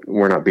so that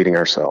we're not beating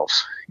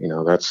ourselves.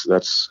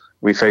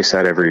 We face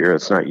that every year.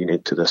 It's not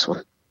unique to this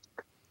one.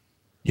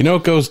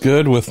 It goes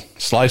good with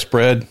sliced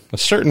bread, a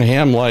certain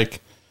ham-like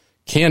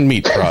canned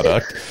meat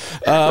product.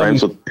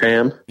 Rhymes with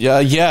ham. Yeah.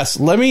 Yes.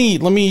 Let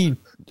me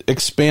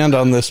expand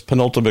on this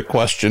penultimate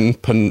question,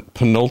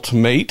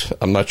 penultimate,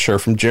 I'm not sure,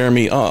 from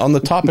Jeremy, on the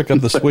topic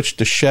of the switch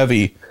to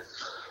Chevy.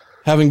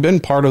 Having been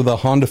part of the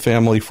Honda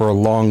family for a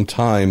long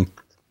time,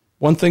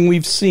 one thing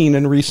we've seen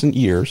in recent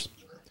years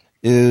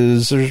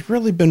is there's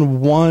really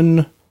been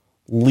one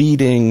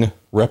leading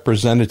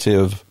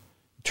representative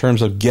in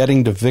terms of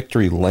getting to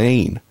victory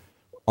lane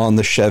on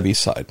the Chevy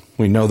side.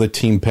 We know that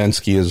Team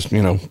Penske has,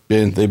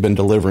 they've been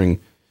delivering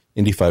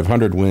Indy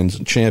 500 wins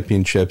and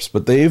championships,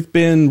 but they've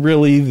been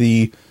really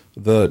the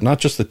not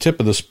just the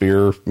tip of the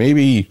spear,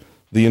 maybe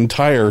the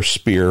entire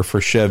spear for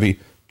Chevy,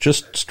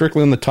 just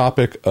strictly on the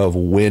topic of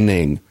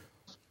winning.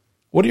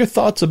 What are your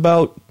thoughts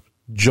about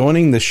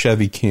joining the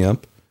Chevy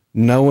camp,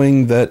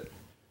 knowing that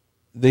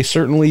they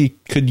certainly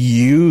could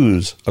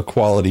use a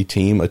quality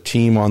team, a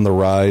team on the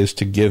rise,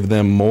 to give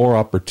them more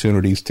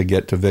opportunities to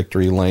get to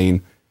victory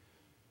lane?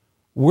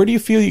 Where do you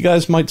feel you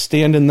guys might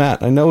stand in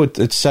that? I know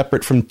it's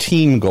separate from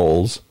team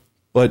goals,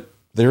 but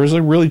there is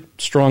a really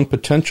strong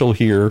potential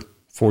here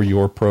for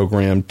your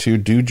program to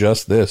do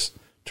just this,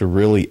 to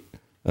really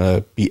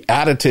be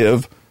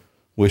additive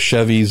with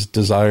Chevy's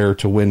desire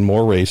to win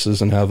more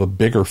races and have a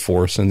bigger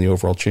force in the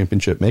overall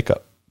championship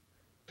makeup.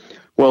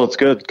 Well, it's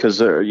good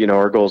because,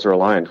 our goals are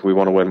aligned. We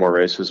want to win more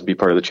races and be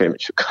part of the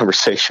championship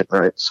conversation,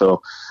 right?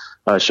 So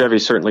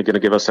Chevy's certainly going to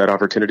give us that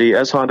opportunity,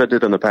 as Honda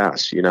did in the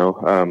past.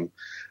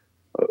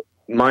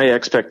 My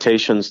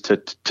expectations to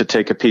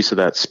take a piece of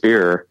that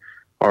spear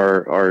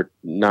are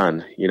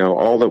none.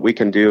 All that we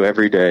can do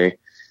every day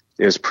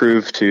is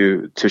prove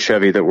to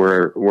Chevy that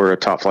we're a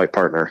top flight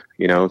partner,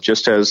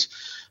 just as,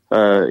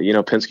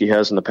 Penske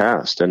has in the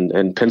past, and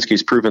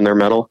Penske's proven their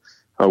mettle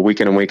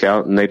week in and week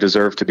out, and they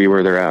deserve to be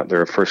where they're at.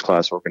 They're a first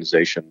class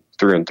organization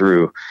through and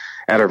through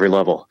at every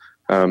level.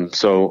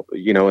 So,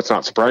 it's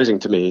not surprising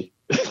to me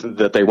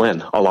that they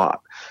win a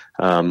lot,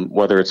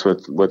 whether it's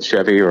with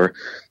Chevy or,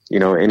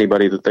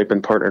 anybody that they've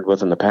been partnered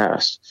with in the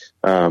past.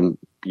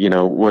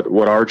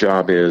 What our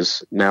job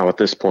is now at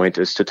this point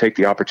is to take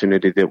the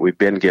opportunity that we've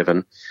been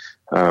given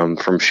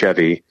from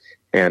Chevy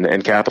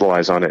and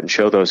capitalize on it and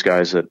show those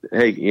guys that,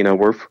 hey,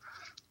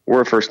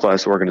 we're a first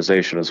class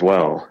organization as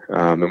well,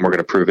 and we're going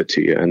to prove it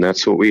to you, and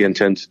that's what we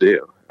intend to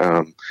do.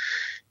 And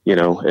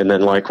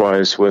then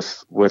likewise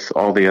with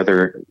all the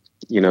other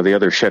the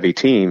other Chevy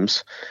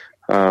teams,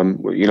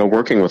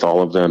 working with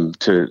all of them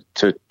to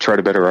try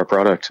to better our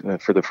product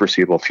for the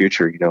foreseeable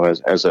future,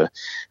 as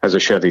a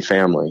Chevy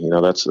family.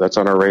 That's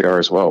on our radar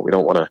as well. We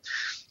don't want to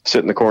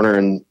sit in the corner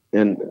and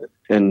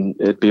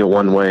it be a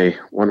one way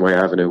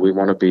avenue. We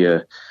want to be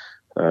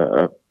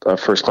a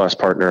first class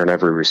partner in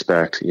every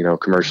respect,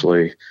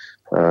 commercially,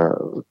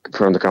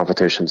 from the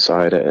competition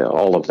side,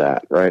 all of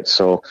that. Right.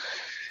 So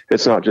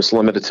it's not just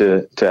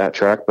limited to at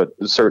track, but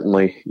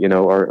certainly,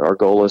 our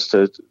goal is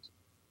to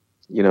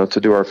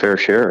do our fair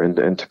share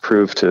and to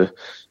prove to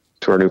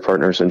our new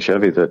partners in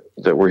Chevy that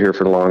we're here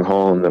for the long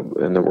haul and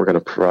that we're going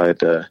to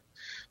provide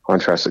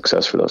on-track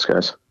success for those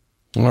guys.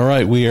 All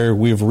right,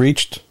 we've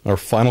reached our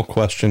final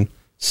question.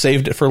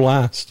 Saved it for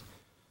last.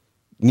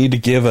 Need to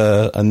give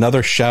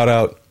another shout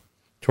out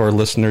to our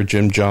listener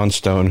Jim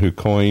Johnstone, who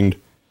coined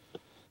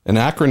an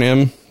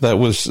acronym that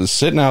was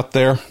sitting out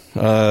there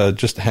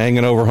just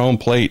hanging over home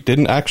plate.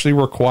 Didn't actually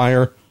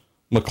require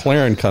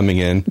McLaren coming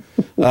in.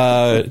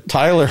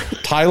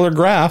 Tyler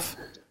Graff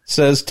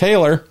says,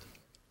 Taylor,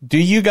 do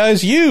you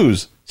guys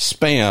use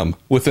spam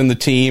within the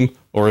team,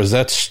 or is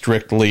that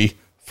strictly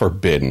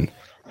forbidden?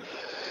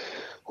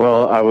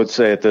 Well, I would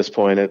say at this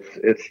point,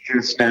 it's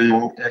just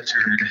now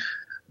entered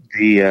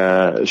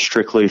the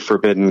strictly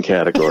forbidden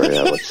category,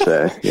 I would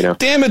say.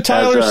 Damn it,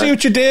 Tyler, see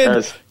what you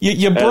did?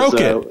 You broke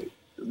it.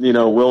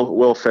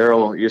 Will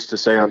Ferrell used to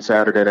say on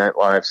Saturday Night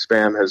Live,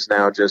 spam has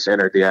now just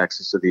entered the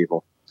axis of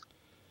evil.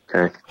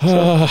 Okay.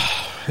 So,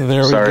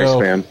 there we sorry, go.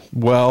 spam.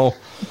 Well,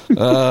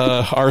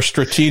 our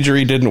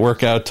strategery didn't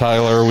work out,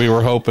 Tyler. We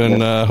were hoping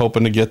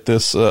to get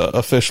this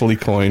officially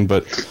coined,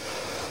 but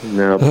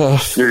no,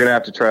 you're going to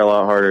have to try a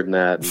lot harder than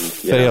that.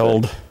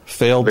 And,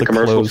 failed the to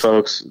commercial close.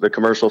 folks. The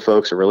commercial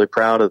folks are really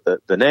proud of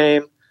the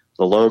name,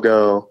 the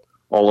logo,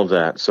 all of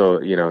that. So,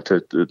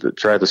 to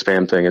try the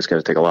spam thing is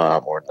going to take a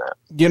lot more than that.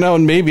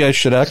 And maybe I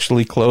should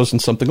actually close on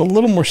something a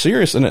little more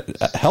serious and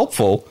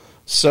helpful.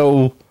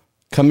 So,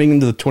 coming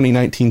into the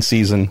 2019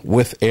 season,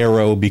 with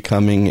Aero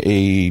becoming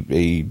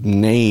a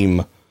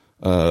name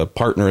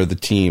partner of the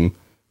team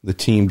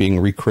being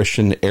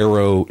rechristened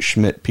Aero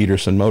Schmidt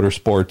Peterson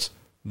Motorsports,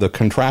 the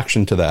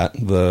contraction to that,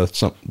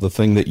 the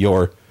thing that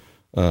your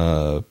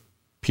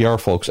PR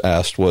folks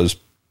asked was,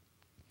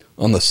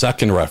 on the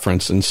second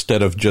reference,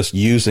 instead of just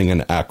using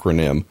an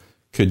acronym,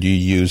 could you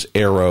use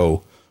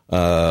Aero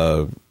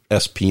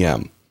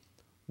SPM?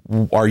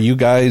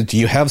 Do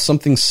you have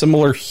something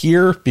similar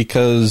here?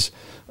 Because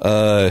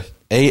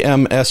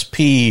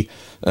AMSP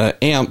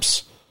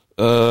amps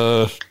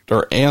or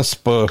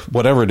AMSP,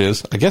 whatever it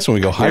is. I guess when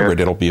we go hybrid,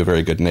 it'll be a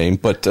very good name.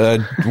 But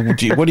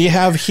what do you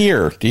have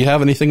here? Do you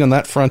have anything on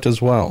that front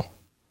as well?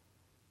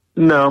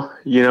 No,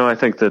 I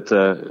think that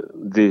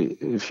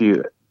if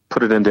you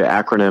put it into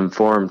acronym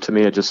form, to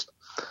me it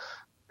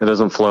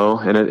doesn't flow,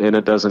 and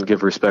it doesn't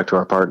give respect to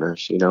our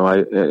partners.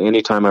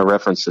 Anytime I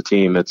reference the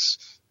team, it's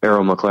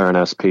Aero McLaren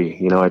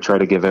SP. I try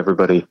to give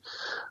everybody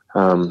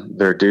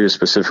their due,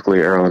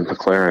 specifically Aero and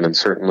McLaren, and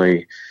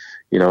certainly,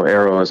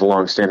 Aero is a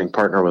long-standing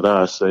partner with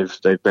us.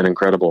 They've been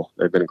incredible.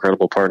 They've been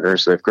incredible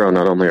partners. They've grown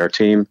not only our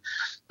team,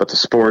 but the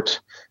sport.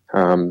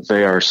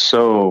 They are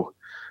so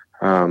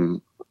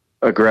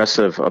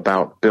aggressive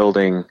about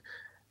building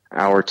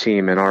our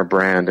team and our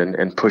brand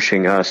and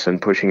pushing us and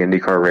pushing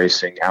IndyCar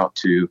racing out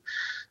to,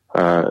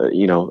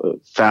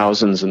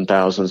 thousands and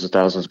thousands and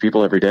thousands of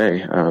people every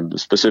day,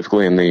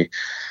 specifically in the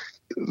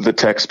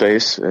tech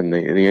space and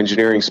the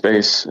engineering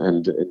space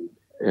and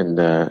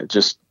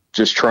just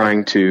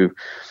trying to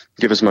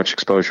give as much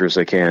exposure as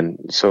they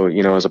can. So,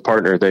 as a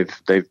partner,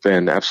 they've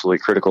been absolutely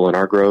critical in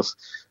our growth,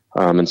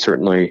 and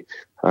certainly,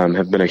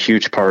 have been a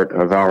huge part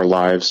of our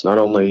lives, not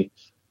only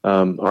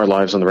our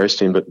lives on the race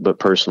team, but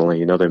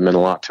personally, they've meant a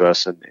lot to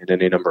us in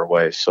any number of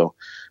ways. So,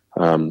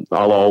 I'll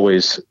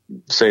always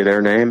say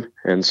their name,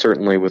 and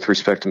certainly with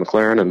respect to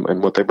McLaren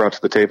and what they brought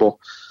to the table,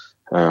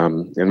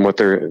 and what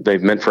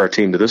they've meant for our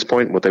team to this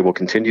point, and what they will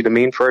continue to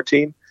mean for our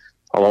team,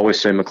 I'll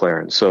always say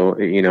McLaren. So,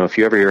 if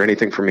you ever hear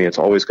anything from me, it's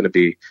always going to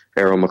be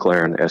Aero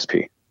McLaren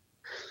SP.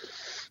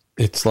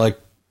 It's like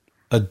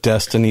a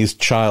Destiny's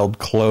Child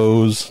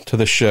close to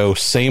the show.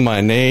 Say my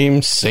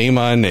name, say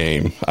my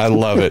name. I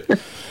love it.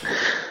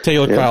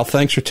 Taylor Kyle,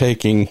 thanks for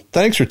taking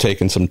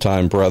some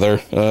time, brother.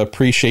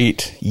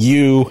 Appreciate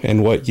you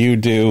and what you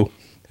do,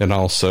 and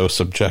also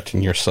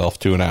subjecting yourself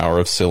to an hour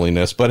of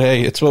silliness. But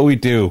hey, it's what we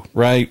do,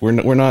 right? We're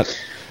not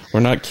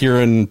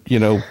curing,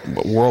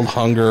 world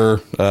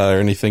hunger or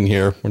anything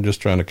here. We're just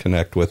trying to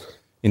connect with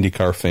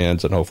IndyCar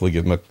fans and hopefully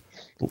give them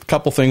a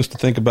couple things to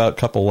think about,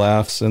 couple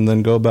laughs, and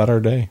then go about our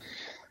day.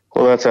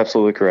 Well, that's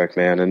absolutely correct,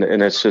 man.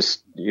 And it's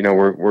just,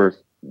 we're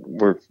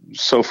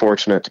so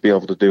fortunate to be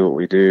able to do what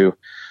we do.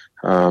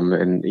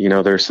 And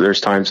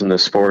there's times in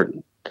this sport,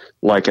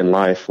 like in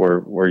life,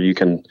 where you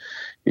can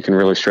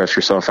really stress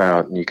yourself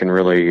out, and you can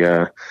really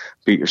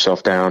beat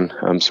yourself down.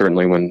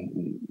 Certainly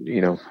when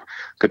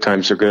good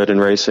times are good in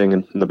racing,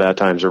 and the bad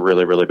times are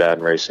really, really bad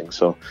in racing.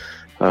 So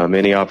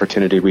any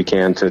opportunity we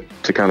can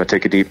to kind of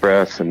take a deep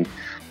breath and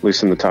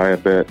loosen the tie a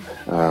bit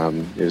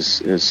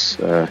is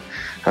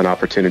an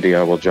opportunity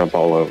I will jump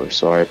all over.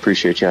 So I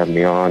appreciate you having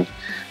me on.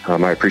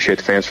 I appreciate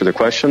the fans for their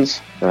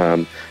questions.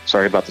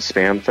 Sorry about the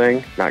spam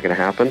thing. Not going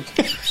to happen.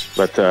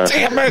 But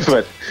damn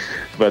it!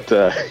 But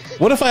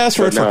what if I ask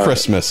for it for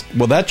Christmas?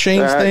 Will that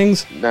change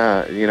things?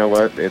 Nah, you know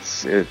what?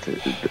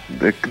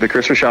 The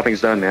Christmas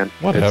shopping's done, man.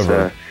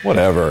 Whatever.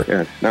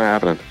 Yeah, not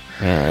happening.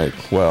 All right.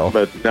 Well,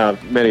 but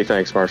many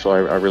thanks, Marshall.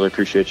 I really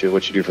appreciate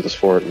what you do for the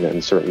sport,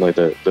 and certainly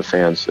the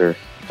fans.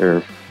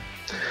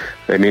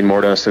 They mean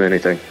more to us than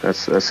anything.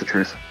 That's the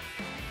truth.